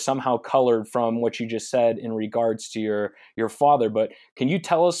or somehow colored from what you just said in regards to your father. But can you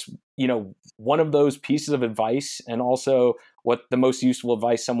tell us, you know, one of those pieces of advice and also what the most useful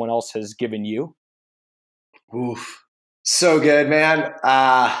advice someone else has given you? Oof. So good, man.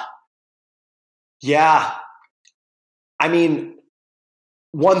 Yeah. I mean,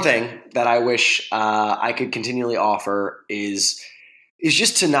 one thing that I wish I could continually offer is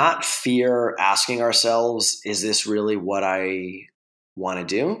just to not fear asking ourselves, is this really what I want to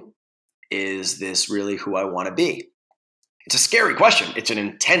do? Is this really who I want to be? It's a scary question. It's an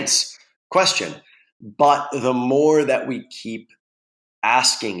intense question. But the more that we keep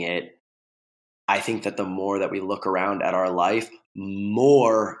asking it, I think that the more that we look around at our life,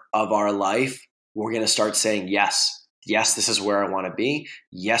 more of our life, we're going to start saying, yes, yes, this is where I want to be.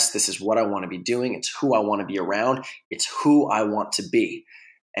 Yes, this is what I want to be doing. It's who I want to be around. It's who I want to be.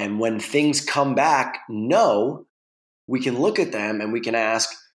 And when things come back, no, we can look at them and we can ask,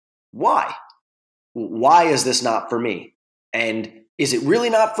 why? Why is this not for me? And is it really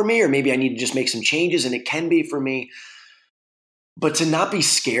not for me? Or maybe I need to just make some changes and it can be for me. But to not be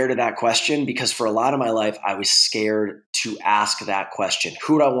scared of that question, because for a lot of my life, I was scared to ask that question.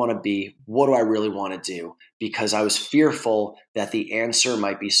 Who do I want to be? What do I really want to do? Because I was fearful that the answer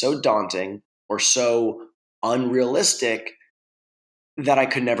might be so daunting or so unrealistic that I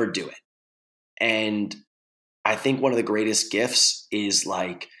could never do it. And I think one of the greatest gifts is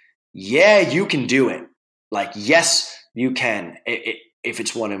like, yeah, you can do it. Like, yes, you can. If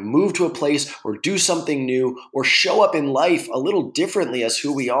it's want to move to a place or do something new or show up in life a little differently as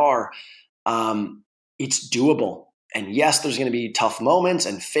who we are, it's doable. And yes, there's going to be tough moments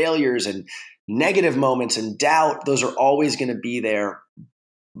and failures and negative moments and doubt. Those are always going to be there,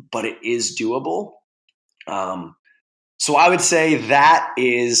 but it is doable. So I would say that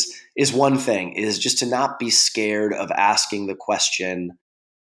is one thing, is just to not be scared of asking the question,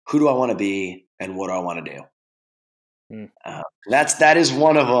 who do I want to be and what do I want to do? That is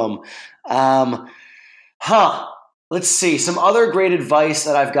one of them. Let's see. Some other great advice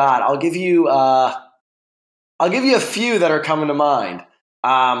that I've got. I'll give you a few that are coming to mind.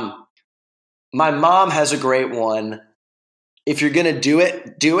 My mom has a great one. If you're going to do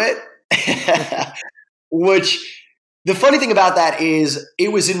it, do it. Which the funny thing about that is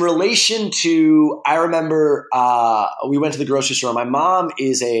it was in relation to, I remember we went to the grocery store. My mom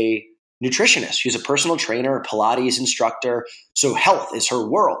is a nutritionist. She's a personal trainer, a Pilates instructor. So health is her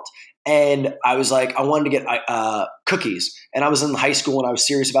world. And I was like, I wanted to get cookies. And I was in high school and I was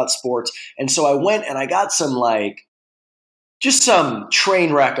serious about sports. And so I went and I got just some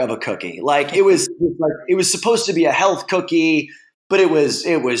train wreck of a cookie. It was supposed to be a health cookie, but it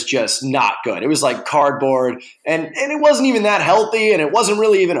was just not good. It was like cardboard and it wasn't even that healthy. And it wasn't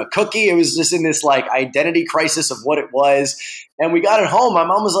really even a cookie. It was just in this identity crisis of what it was. And we got it home. My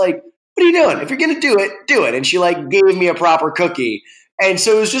mom was like, what are you doing? If you're going to do it, do it. And she gave me a proper cookie. And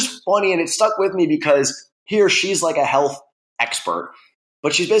so it was just funny, and it stuck with me because here she's a health expert,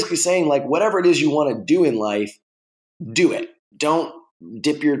 but she's basically saying whatever it is you want to do in life, do it. Don't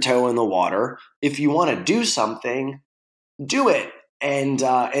dip your toe in the water. If you want to do something, do it and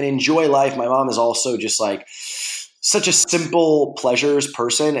enjoy life. My mom is also just such a simple pleasures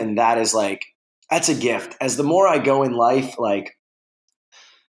person, and that is that's a gift. As the more I go in life,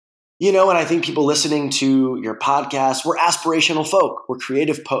 and I think people listening to your podcast, we're aspirational folk. We're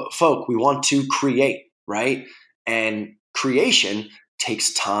creative folk. We want to create, right? And creation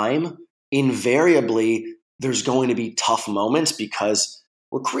takes time. Invariably, there's going to be tough moments because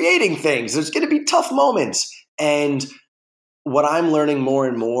we're creating things. There's going to be tough moments. And what I'm learning more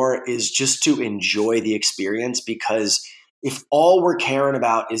and more is just to enjoy the experience, because if all we're caring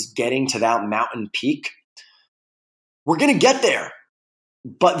about is getting to that mountain peak, we're going to get there.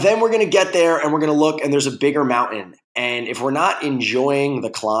 But then we're going to get there and we're going to look and there's a bigger mountain. And if we're not enjoying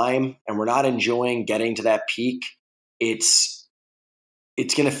the climb and we're not enjoying getting to that peak, it's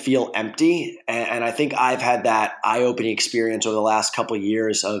going to feel empty. And I think I've had that eye-opening experience over the last couple of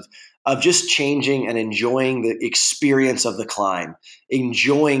years of just changing and enjoying the experience of the climb,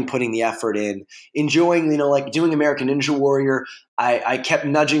 enjoying putting the effort in, enjoying, doing American Ninja Warrior. I kept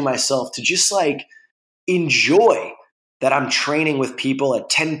nudging myself to just enjoy that I'm training with people at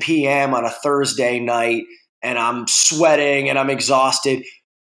 10 p.m. on a Thursday night and I'm sweating and I'm exhausted,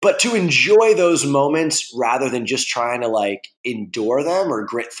 but to enjoy those moments rather than just trying to endure them or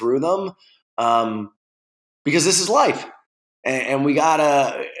grit through them, because this is life and we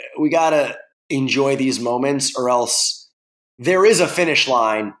gotta enjoy these moments, or else there is a finish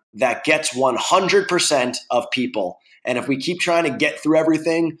line that gets 100% of people. And if we keep trying to get through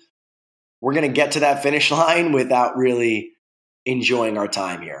everything, we're going to get to that finish line without really enjoying our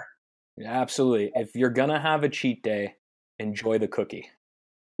time here. Yeah, absolutely. If you're going to have a cheat day, enjoy the cookie.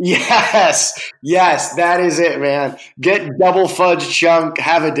 Yes, that is it, man. Get double fudge chunk,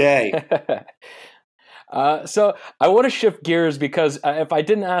 have a day. So I want to shift gears because if I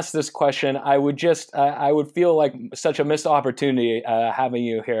didn't ask this question, I would feel like such a missed opportunity having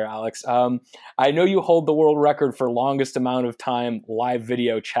you here, Alex. I know you hold the world record for longest amount of time live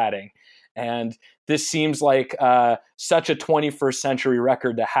video chatting. And this seems like such a 21st century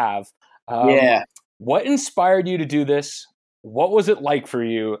record to have. Yeah. What inspired you to do this? What was it like for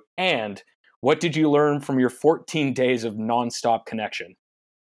you? And what did you learn from your 14 days of nonstop connection?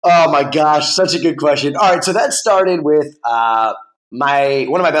 Oh my gosh, such a good question. All right, so that started with one of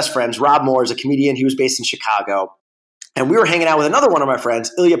my best friends, Rob Moore, is a comedian. He was based in Chicago. And we were hanging out with another one of my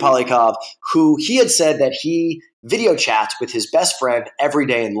friends, Ilya Polyakov, who he had said that he video chats with his best friend every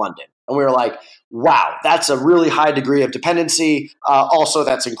day in London. And we were like, wow, that's a really high degree of dependency. Also,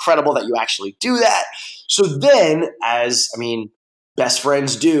 that's incredible that you actually do that. So then, best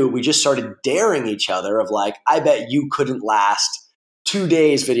friends do, we just started daring each other of I bet you couldn't last 2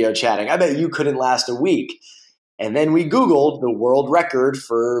 days video chatting. I bet you couldn't last a week. And then we Googled the world record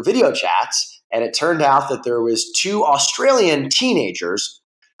for video chats. And it turned out that there was 2 Australian teenagers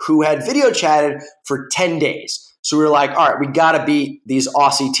who had video chatted for 10 days. So we were like, all right, we got to beat these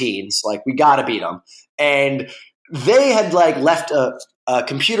Aussie teens. We got to beat them. And they had left a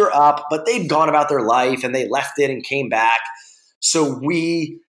computer up, but they'd gone about their life and they left it and came back. So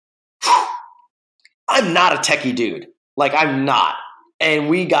I'm not a techie dude. I'm not. And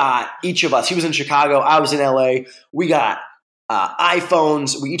we got each of us, he was in Chicago, I was in LA. We got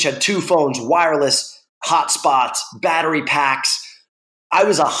iPhones. We each had 2 phones, wireless, hotspots, battery packs. I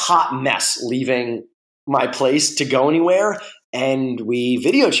was a hot mess leaving my place to go anywhere. And we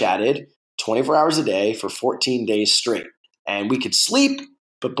video chatted 24 hours a day for 14 days straight. And we could sleep,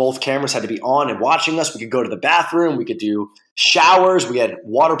 but both cameras had to be on and watching us. We could go to the bathroom. We could do showers. We had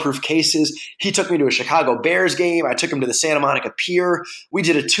waterproof cases. He took me to a Chicago Bears game. I took him to the Santa Monica Pier. We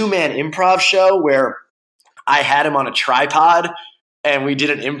did a 2-man improv show where I had him on a tripod and we did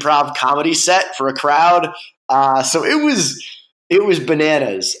an improv comedy set for a crowd. So it was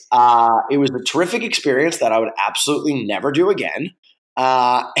bananas. It was a terrific experience that I would absolutely never do again.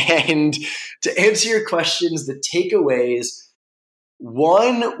 And to answer your questions, the takeaways,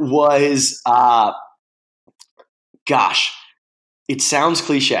 One was, gosh, it sounds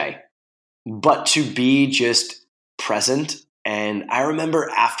cliche, but to be just present. And I remember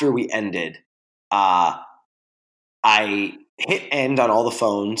after we ended, I hit end on all the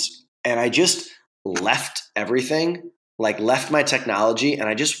phones and I just left everything, like left my technology, and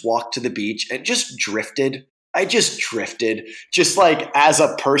I just walked to the beach and just drifted. I just drifted, just like as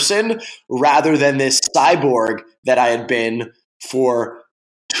a person rather than this cyborg that I had been for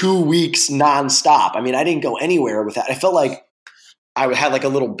 2 weeks nonstop. I mean, I didn't go anywhere with that. I felt like I had like a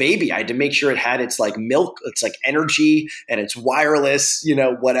little baby. I had to make sure it had its like milk, its like energy and its wireless,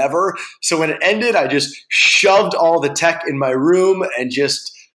 whatever. So when it ended, I just shoved all the tech in my room and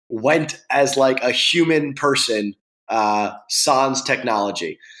just went as like a human person, sans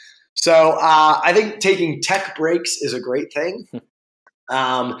technology. So I think taking tech breaks is a great thing.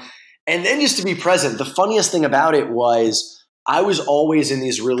 And then just to be present, the funniest thing about it was I was always in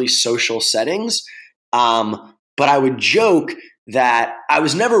these really social settings, but I would joke that I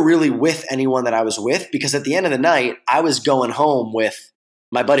was never really with anyone that I was with because at the end of the night, I was going home with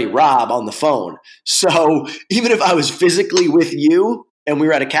my buddy Rob on the phone. So even if I was physically with you and we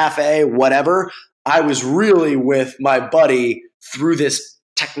were at a cafe, whatever, I was really with my buddy through this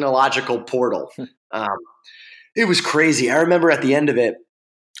technological portal. Um, it was crazy. I remember at the end of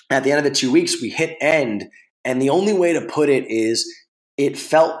the 2 weeks, we hit end. And the only way to put it is it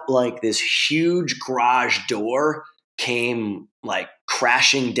felt like this huge garage door came like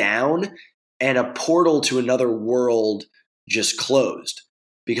crashing down and a portal to another world just closed.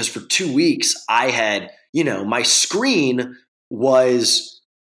 Because for 2 weeks, I had, my screen was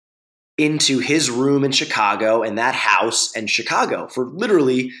into his room in Chicago and that house in Chicago for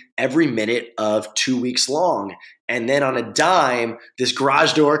literally every minute of 2 weeks long. And then on a dime, this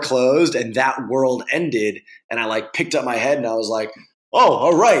garage door closed and that world ended. And I like picked up my head and I was like, oh,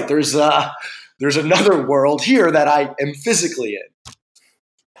 all right, there's another world here that I am physically in.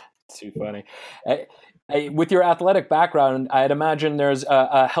 Too funny. With your athletic background, I'd imagine there's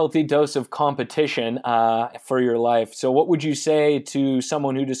a healthy dose of competition for your life. So what would you say to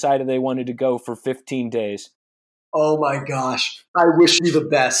someone who decided they wanted to go for 15 days? Oh my gosh. I wish you the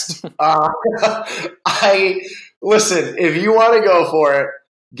best. Listen, if you want to go for it,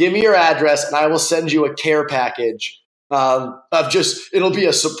 give me your address and I will send you a care package it'll be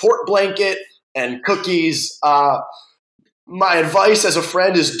a support blanket and cookies. My advice as a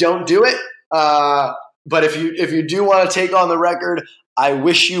friend is don't do it. But if you do want to take on the record, I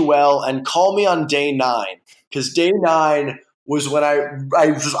wish you well and call me on day 9 because day 9 was when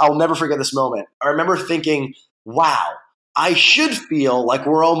I'll never forget this moment. I remember thinking, wow, I should feel like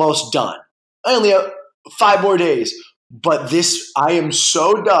we're almost done. I only have 5 more days, but I am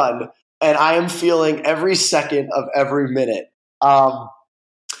so done and I am feeling every second of every minute.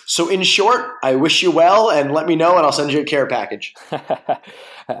 So in short, I wish you well and let me know and I'll send you a care package.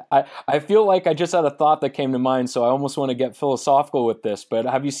 I feel like I just had a thought that came to mind, so I almost want to get philosophical with this, but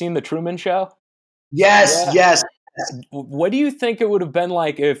have you seen The Truman Show? Yes, Yeah. yes. What do you think it would have been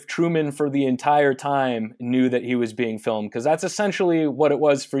like if Truman for the entire time knew that he was being filmed? Because that's essentially what it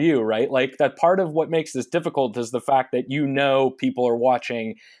was for you, right? Like that part of what makes this difficult is the fact that people are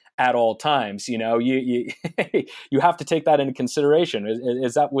watching at all times. You you have to take that into consideration.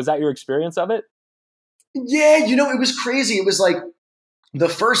 Was that your experience of it? Yeah, it was crazy. It was like the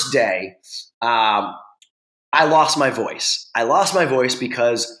first day, I lost my voice. I lost my voice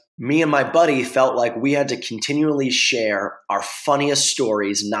because me and my buddy felt like we had to continually share our funniest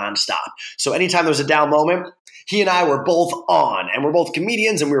stories nonstop. So anytime there was a down moment, he and I were both on, and we're both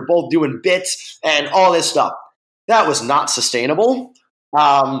comedians, and we were both doing bits and all this stuff. That was not sustainable.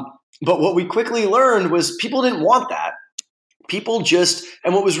 But what we quickly learned was people didn't want that.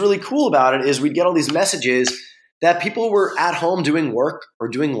 And what was really cool about it is we'd get all these messages that people were at home doing work or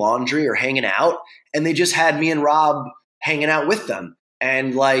doing laundry or hanging out, and they just had me and Rob hanging out with them.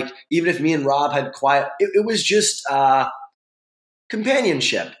 And like, even if me and Rob had quiet, it was just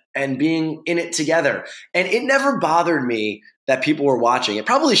companionship and being in it together. And it never bothered me that people were watching. It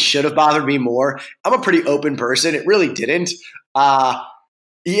probably should have bothered me more. I'm a pretty open person. It really didn't. I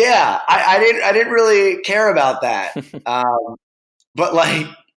didn't really care about that. But like,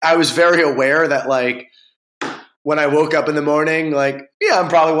 I was very aware that like, when I woke up in the morning, like, yeah, I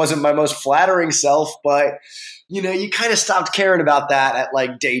probably wasn't my most flattering self, but you kind of stopped caring about that at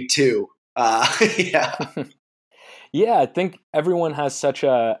like day 2. Yeah. Yeah, I think everyone has such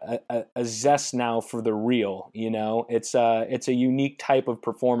a zest now for the real. It's a unique type of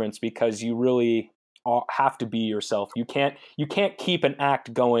performance because you really have to be yourself. You can't keep an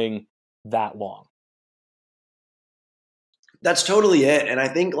act going that long. That's totally it. And I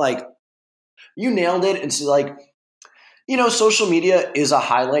think like you nailed it. It's like, social media is a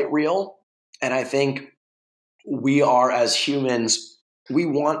highlight reel. And I think we are, as humans, we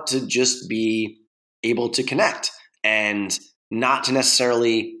want to just be able to connect and not to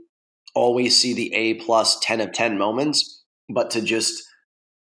necessarily always see the A plus 10 of 10 moments, but to just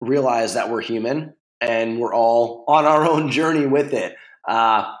realize that we're human and we're all on our own journey with it.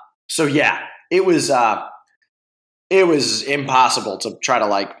 So yeah, it was impossible to try to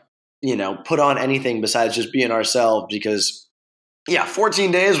like, put on anything besides just being ourselves because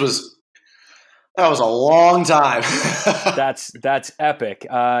 14 days that was a long time. That's epic.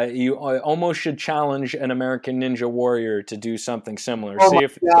 You almost should challenge an American Ninja Warrior to do something similar. Oh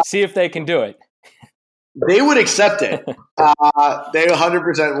See if they can do it. They would accept it. They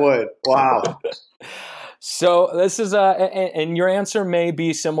 100% would. Wow. So this is and your answer may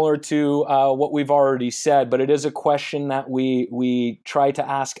be similar to what we've already said, but it is a question that we try to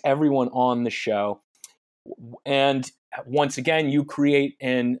ask everyone on the show. And once again, you create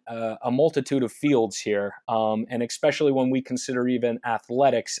in a multitude of fields here, and especially when we consider even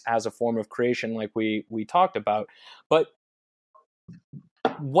athletics as a form of creation, like we talked about. But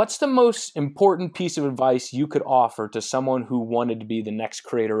what's the most important piece of advice you could offer to someone who wanted to be the next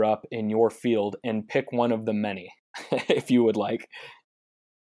creator up in your field, and pick one of the many, if you would like?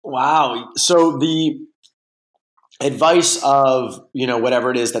 Wow. So the advice of,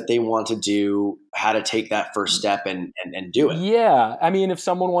 whatever it is that they want to do, how to take that first step and do it. Yeah. I mean, if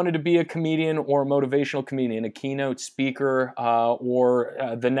someone wanted to be a comedian or a motivational comedian, a keynote speaker, or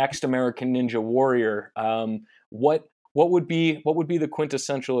the next American Ninja Warrior, what would be the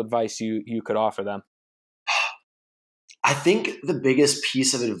quintessential advice you could offer them? I think the biggest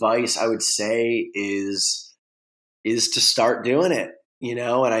piece of advice I would say is to start doing it, and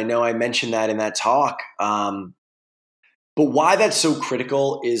I know I mentioned that in that talk. But why that's so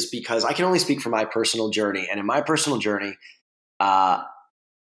critical is because I can only speak for my personal journey. And in my personal journey,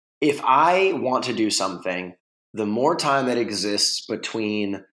 if I want to do something, the more time that exists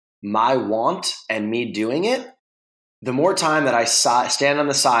between my want and me doing it, the more time that I stand on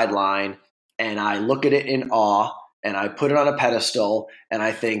the sideline and I look at it in awe and I put it on a pedestal and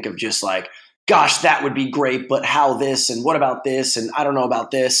I think of just like, gosh, that would be great, but how this and what about this and I don't know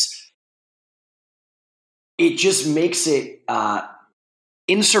about this. It just makes it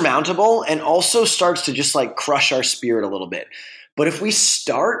insurmountable and also starts to just like crush our spirit a little bit. But if we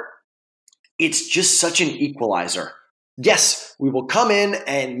start, it's just such an equalizer. Yes, we will come in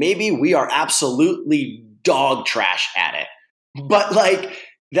and maybe we are absolutely dog trash at it. But like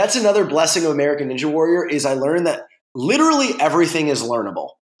that's another blessing of American Ninja Warrior is I learned that literally everything is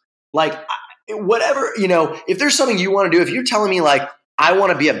learnable. Like whatever, if there's something you want to do, if you're telling me like I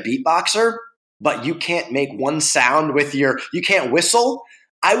want to be a beatboxer, but you can't make one sound you can't whistle,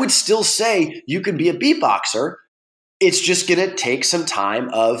 I would still say you can be a beatboxer. It's just going to take some time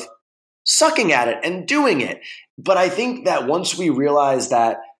of sucking at it and doing it. But I think that once we realize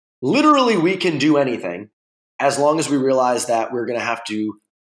that literally we can do anything, as long as we realize that we're going to have to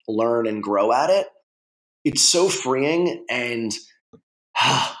learn and grow at it, it's so freeing. And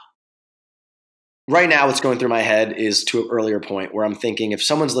right now what's going through my head is to an earlier point where I'm thinking if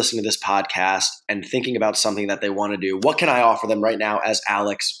someone's listening to this podcast and thinking about something that they want to do, what can I offer them right now as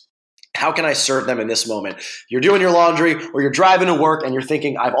Alex? How can I serve them in this moment? You're doing your laundry or you're driving to work and you're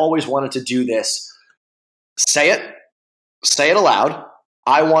thinking, I've always wanted to do this. Say it aloud.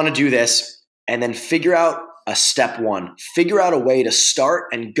 I want to do this. And then figure out a step one. Figure out a way to start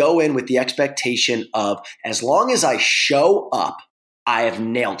and go in with the expectation of as long as I show up, I have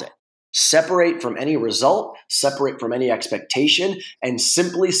nailed it. Separate from any result, separate from any expectation, and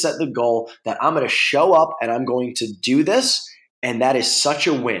simply set the goal that I'm going to show up and I'm going to do this. And that is such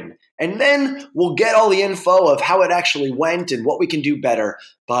a win. And then we'll get all the info of how it actually went and what we can do better.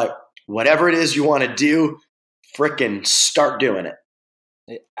 But whatever it is you want to do, frickin' start doing it.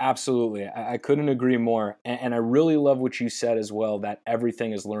 Absolutely. I couldn't agree more. And I really love what you said as well, that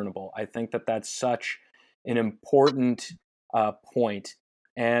everything is learnable. I think that that's such an important point.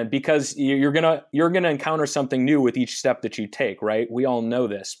 And because you're gonna encounter something new with each step that you take, right? We all know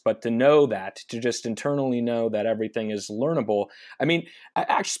this, but to just internally know that everything is learnable. I mean,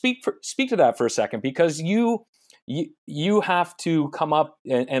 actually speak to that for a second, because you have to come up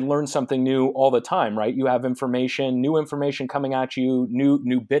and learn something new all the time, right? You have new information coming at you,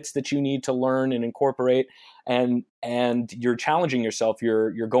 new bits that you need to learn and incorporate, and you're challenging yourself.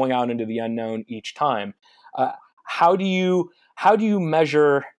 You're going out into the unknown each time. How do you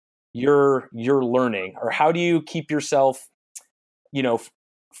measure your learning, or how do you keep yourself,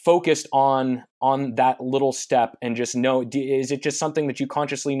 focused on that little step and just know, is it just something that you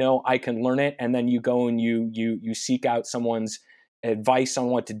consciously know I can learn it, and then you go and you seek out someone's advice on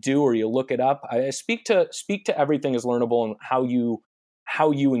what to do, or you look it up? I speak to everything as learnable, and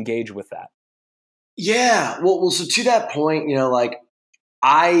how you engage with that. Yeah. Well, so to that point, like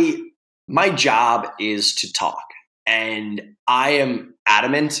my job is to talk, and I am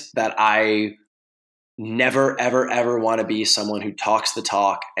adamant that I never, ever, ever want to be someone who talks the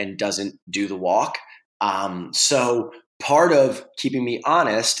talk and doesn't do the walk. So part of keeping me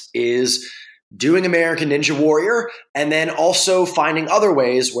honest is doing American Ninja Warrior, and then also finding other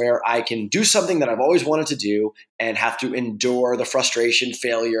ways where I can do something that I've always wanted to do and have to endure the frustration,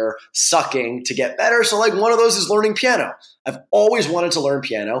 failure, sucking to get better. So like one of those is learning piano. I've always wanted to learn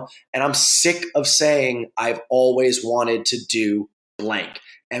piano, and I'm sick of saying I've always wanted to do blank.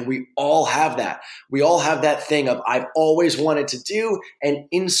 And we all have that. We all have that thing of I've always wanted to do, and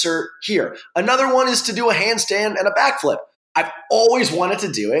insert here. Another one is to do a handstand and a backflip. I've always wanted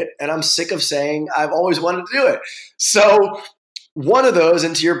to do it, and I'm sick of saying I've always wanted to do it. So one of those,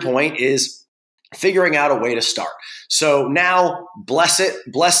 and to your point, is figuring out a way to start. So now, bless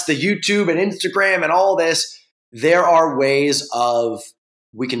the YouTube and Instagram and all this, there are ways of,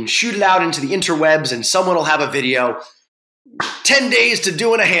 we can shoot it out into the interwebs and someone will have a video, 10 days to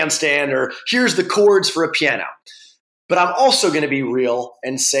doing a handstand, or here's the chords for a piano. But I'm also going to be real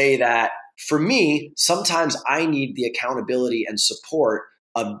and say that for me, sometimes I need the accountability and support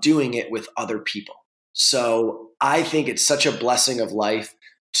of doing it with other people. So I think it's such a blessing of life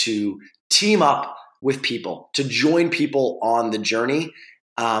to team up with people, to join people on the journey.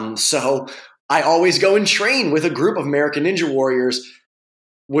 So I always go and train with a group of American Ninja Warriors,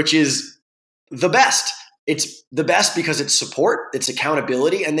 which is the best. It's the best because it's support, it's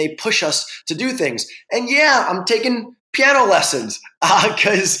accountability, and they push us to do things. And yeah, I'm taking piano lessons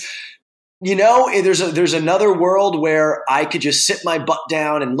because there's another world where I could just sit my butt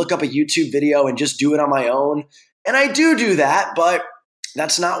down and look up a YouTube video and just do it on my own. And I do that, but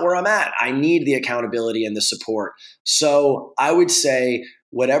that's not where I'm at. I need the accountability and the support. So I would say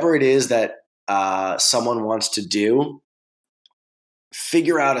whatever it is that someone wants to do,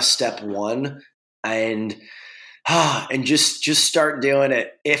 figure out a step one and just start doing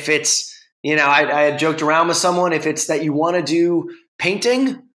it. If it's, I had joked around with someone, if it's that you want to do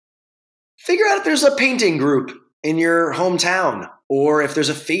painting, figure out if there's a painting group in your hometown, or if there's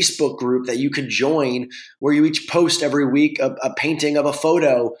a Facebook group that you could join where you each post every week a painting of a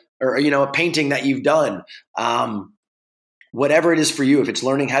photo, or, a painting that you've done. Whatever it is for you, if it's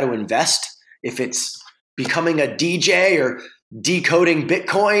learning how to invest, if it's becoming a DJ or decoding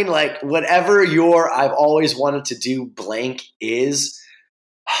Bitcoin, like whatever I've always wanted to do blank is,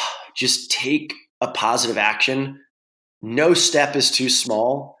 just take a positive action. No step is too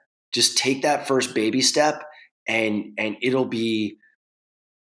small. Just take that first baby step, and it'll be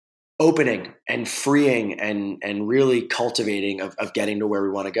opening and freeing and really cultivating of getting to where we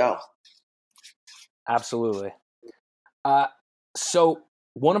want to go. Absolutely. So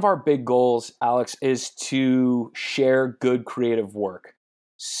one of our big goals, Alex, is to share good creative work.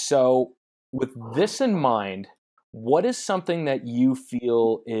 So with this in mind, what is something that you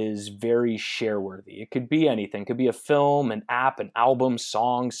feel is very share-worthy? It could be anything. It could be a film, an app, an album,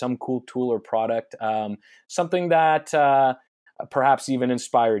 song, some cool tool or product, something that perhaps even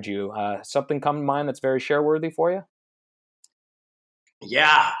inspired you. Something come to mind that's very share-worthy for you?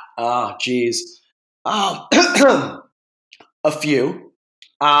 Yeah. Oh, geez. A few.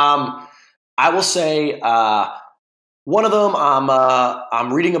 I will say one of them,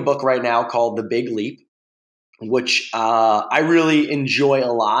 I'm reading a book right now called The Big Leap, which I really enjoy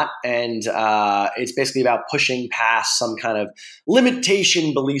a lot. And it's basically about pushing past some kind of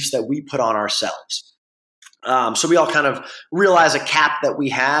limitation beliefs that we put on ourselves. So we all kind of realize a cap that we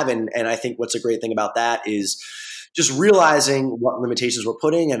have. And I think what's a great thing about that is just realizing what limitations we're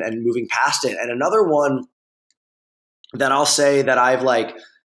putting and moving past it. And another one that I'll say that I've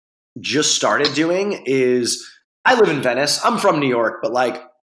just started doing is, I live in Venice. I'm from New York, but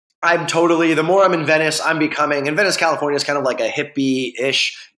the more I'm in Venice, and Venice, California is kind of like a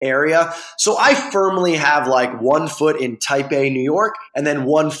hippie-ish area. So I firmly have 1 foot in Type A, New York, and then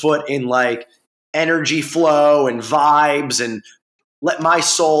 1 foot in energy flow and vibes and let my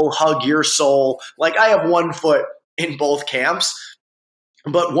soul hug your soul. I have 1 foot in both camps.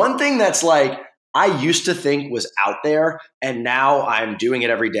 But one thing that's I used to think was out there, and now I'm doing it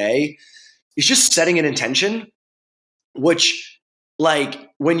every day, is just setting an intention, which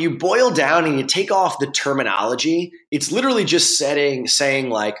when you boil down and you take off the terminology, it's literally just saying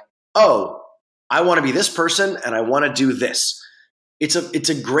oh, I want to be this person and I want to do this. it's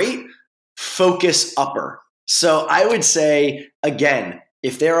a great focus upper. So I would say, again,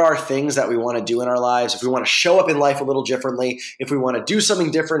 if there are things that we want to do in our lives, if we want to show up in life a little differently, if we want to do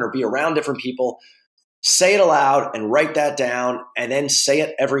something different or be around different people, say it aloud and write that down and then say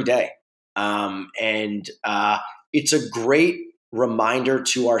it every day. It's a great reminder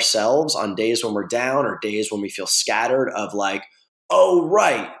to ourselves on days when we're down or days when we feel scattered of like, oh,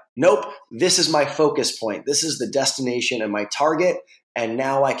 right. Nope. This is my focus point. This is the destination and my target. And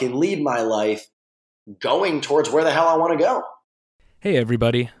now I can lead my life going towards where the hell I want to go. Hey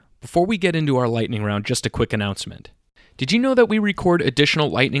everybody, before we get into our lightning round, just a quick announcement. Did you know that we record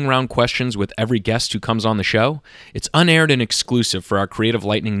additional lightning round questions with every guest who comes on the show? It's unaired and exclusive for our Creative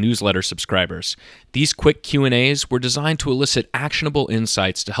Lightning newsletter subscribers. These quick Q&As were designed to elicit actionable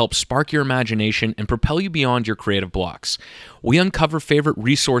insights to help spark your imagination and propel you beyond your creative blocks. We uncover favorite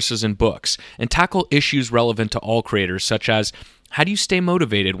resources and books and tackle issues relevant to all creators, such as how do you stay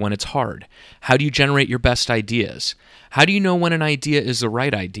motivated when it's hard? How do you generate your best ideas? How do you know when an idea is the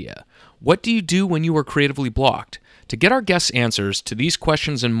right idea? What do you do when you are creatively blocked? To get our guests' answers to these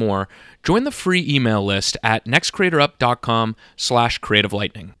questions and more, join the free email list at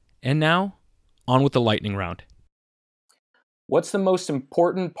nextcreatorup.com/creativelightning. And now, on with the lightning round. What's the most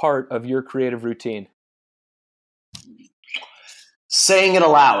important part of your creative routine? Saying it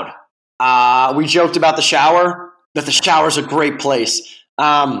aloud. We joked about the shower, that the shower is a great place.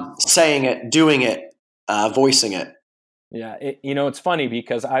 Saying it, doing it, voicing it. Yeah, it's funny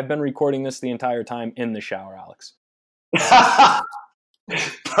because I've been recording this the entire time in the shower, Alex.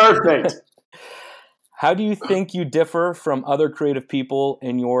 Perfect. How do you think you differ from other creative people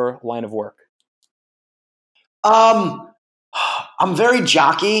in your line of work? I'm very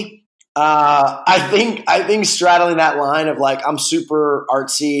jockey. I think straddling that line of like I'm super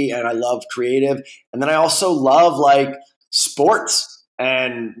artsy and I love creative, and then I also love like sports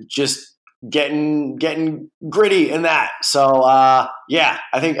and just getting gritty in that. So yeah,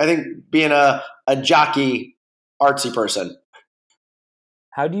 I think being a jockey, artsy person.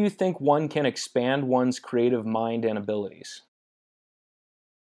 How do you think one can expand one's creative mind and abilities?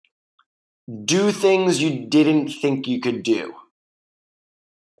 Do things you didn't think you could do.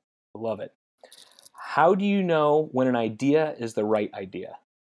 Love it. How do you know when an idea is the right idea?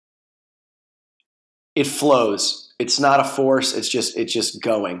 It flows. It's not a force. It's just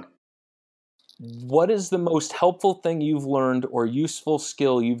going. What is the most helpful thing you've learned or useful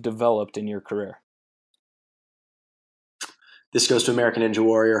skill you've developed in your career? This goes to American Ninja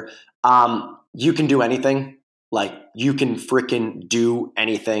Warrior. You can do anything. Like you can freaking do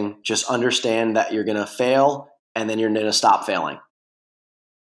anything. Just understand that you're going to fail and then you're going to stop failing.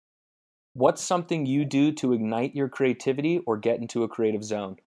 What's something you do to ignite your creativity or get into a creative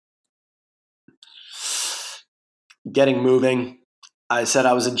zone? Getting moving. I said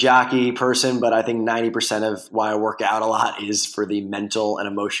I was a jockey person, but I think 90% of why I work out a lot is for the mental and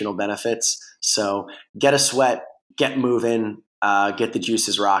emotional benefits. So get a sweat, get moving, get the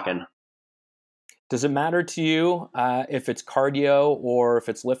juices rocking. Does it matter to you if it's cardio or if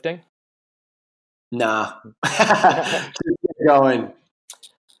it's lifting? Nah. Just get going.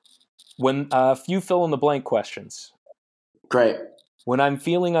 When a few fill in the blank questions. Great. When I'm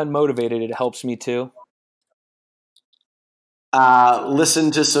feeling unmotivated, it helps me too.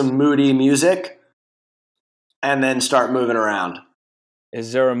 Listen to some moody music and then start moving around.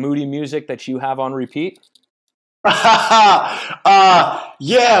 Is there a moody music that you have on repeat? Yeah,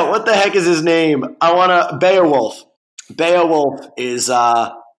 what the heck is his name? Beowulf. Beowulf is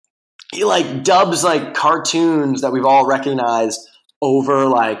he like dubs like cartoons that we've all recognized over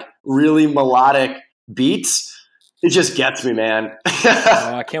like really melodic beats. It just gets me, man.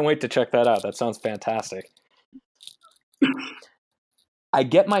 I can't wait to check that out. That sounds fantastic. I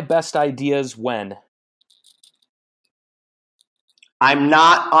get my best ideas when I'm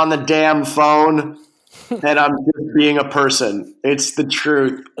not on the damn phone and I'm just being a person. It's the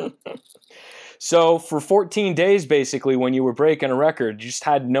truth. So for 14 days, basically, when you were breaking a record, you just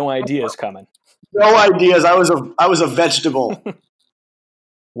had no ideas coming. No ideas. I was a vegetable.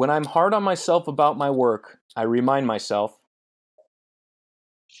 When I'm hard on myself about my work, I remind myself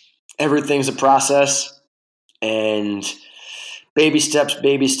Everything's a process, and baby steps,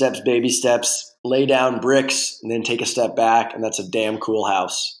 baby steps, baby steps. Lay down bricks and then take a step back, and that's a damn cool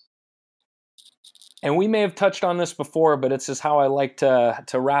house. and we may have touched on this before, but it's just how I like to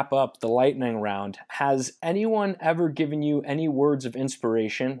wrap up the lightning round. Has anyone ever given you any words of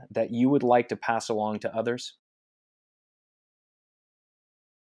inspiration that you would like to pass along to others?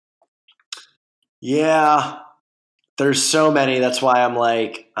 Yeah, there's so many. That's why I'm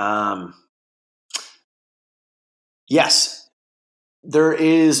like, yes. there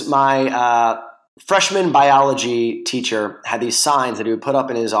is my freshman biology teacher had these signs that he would put up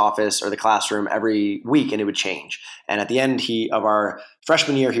in his office or the classroom every week, and it would change. And at the end of our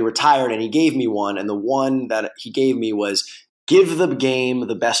freshman year, he retired, and he gave me one. And the one that he gave me was, "Give the game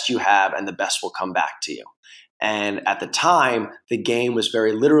the best you have, and the best will come back to you." And at the time, the game was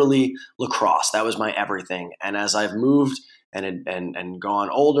very literally lacrosse. That was my everything. And as I've moved and gone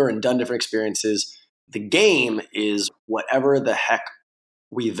older and done different experiences, the game is whatever the heck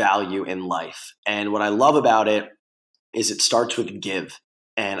we value in life. And what I love about it is it starts with give.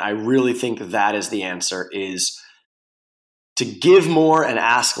 And I really think that is the answer, is to give more and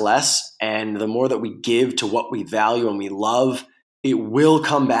ask less. And the more that we give to what we value and we love, it will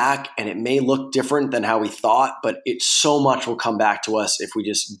come back, and it may look different than how we thought, but it so much will come back to us if we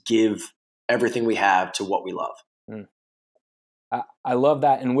just give everything we have to what we love. I love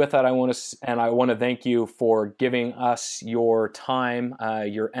that. And with that, I want to thank you for giving us your time,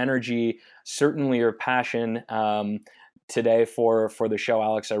 your energy, certainly your passion today for the show,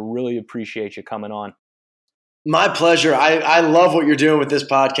 Alex. I really appreciate you coming on. My pleasure. I love what you're doing with this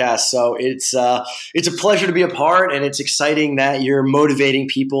podcast. So it's a pleasure to be a part, and it's exciting that you're motivating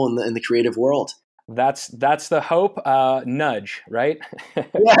people in the creative world. That's the hope. Nudge, right?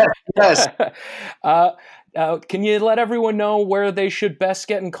 Yes. Can you let everyone know where they should best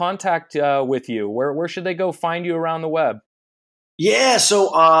get in contact with you? Where should they go find you around the web? Yeah, so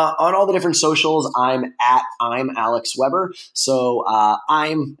on all the different socials, I'm Alex Weber. So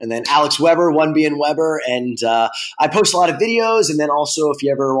and then Alex Weber, one being Weber, and I post a lot of videos. And then also, if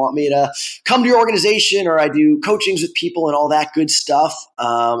you ever want me to come to your organization, or I do coachings with people and all that good stuff,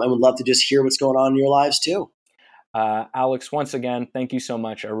 I would love to just hear what's going on in your lives too. Alex, once again, thank you so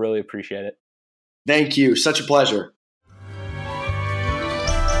much. I really appreciate it. Thank you. Such a pleasure.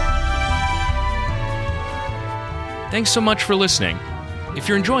 Thanks so much for listening. If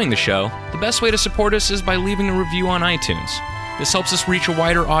you're enjoying the show, the best way to support us is by leaving a review on iTunes. This helps us reach a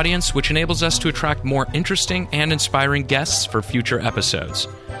wider audience, which enables us to attract more interesting and inspiring guests for future episodes.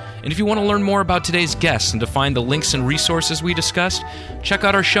 And if you want to learn more about today's guests and to find the links and resources we discussed, check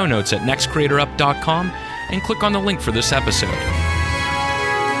out our show notes at nextcreatorup.com and click on the link for this episode.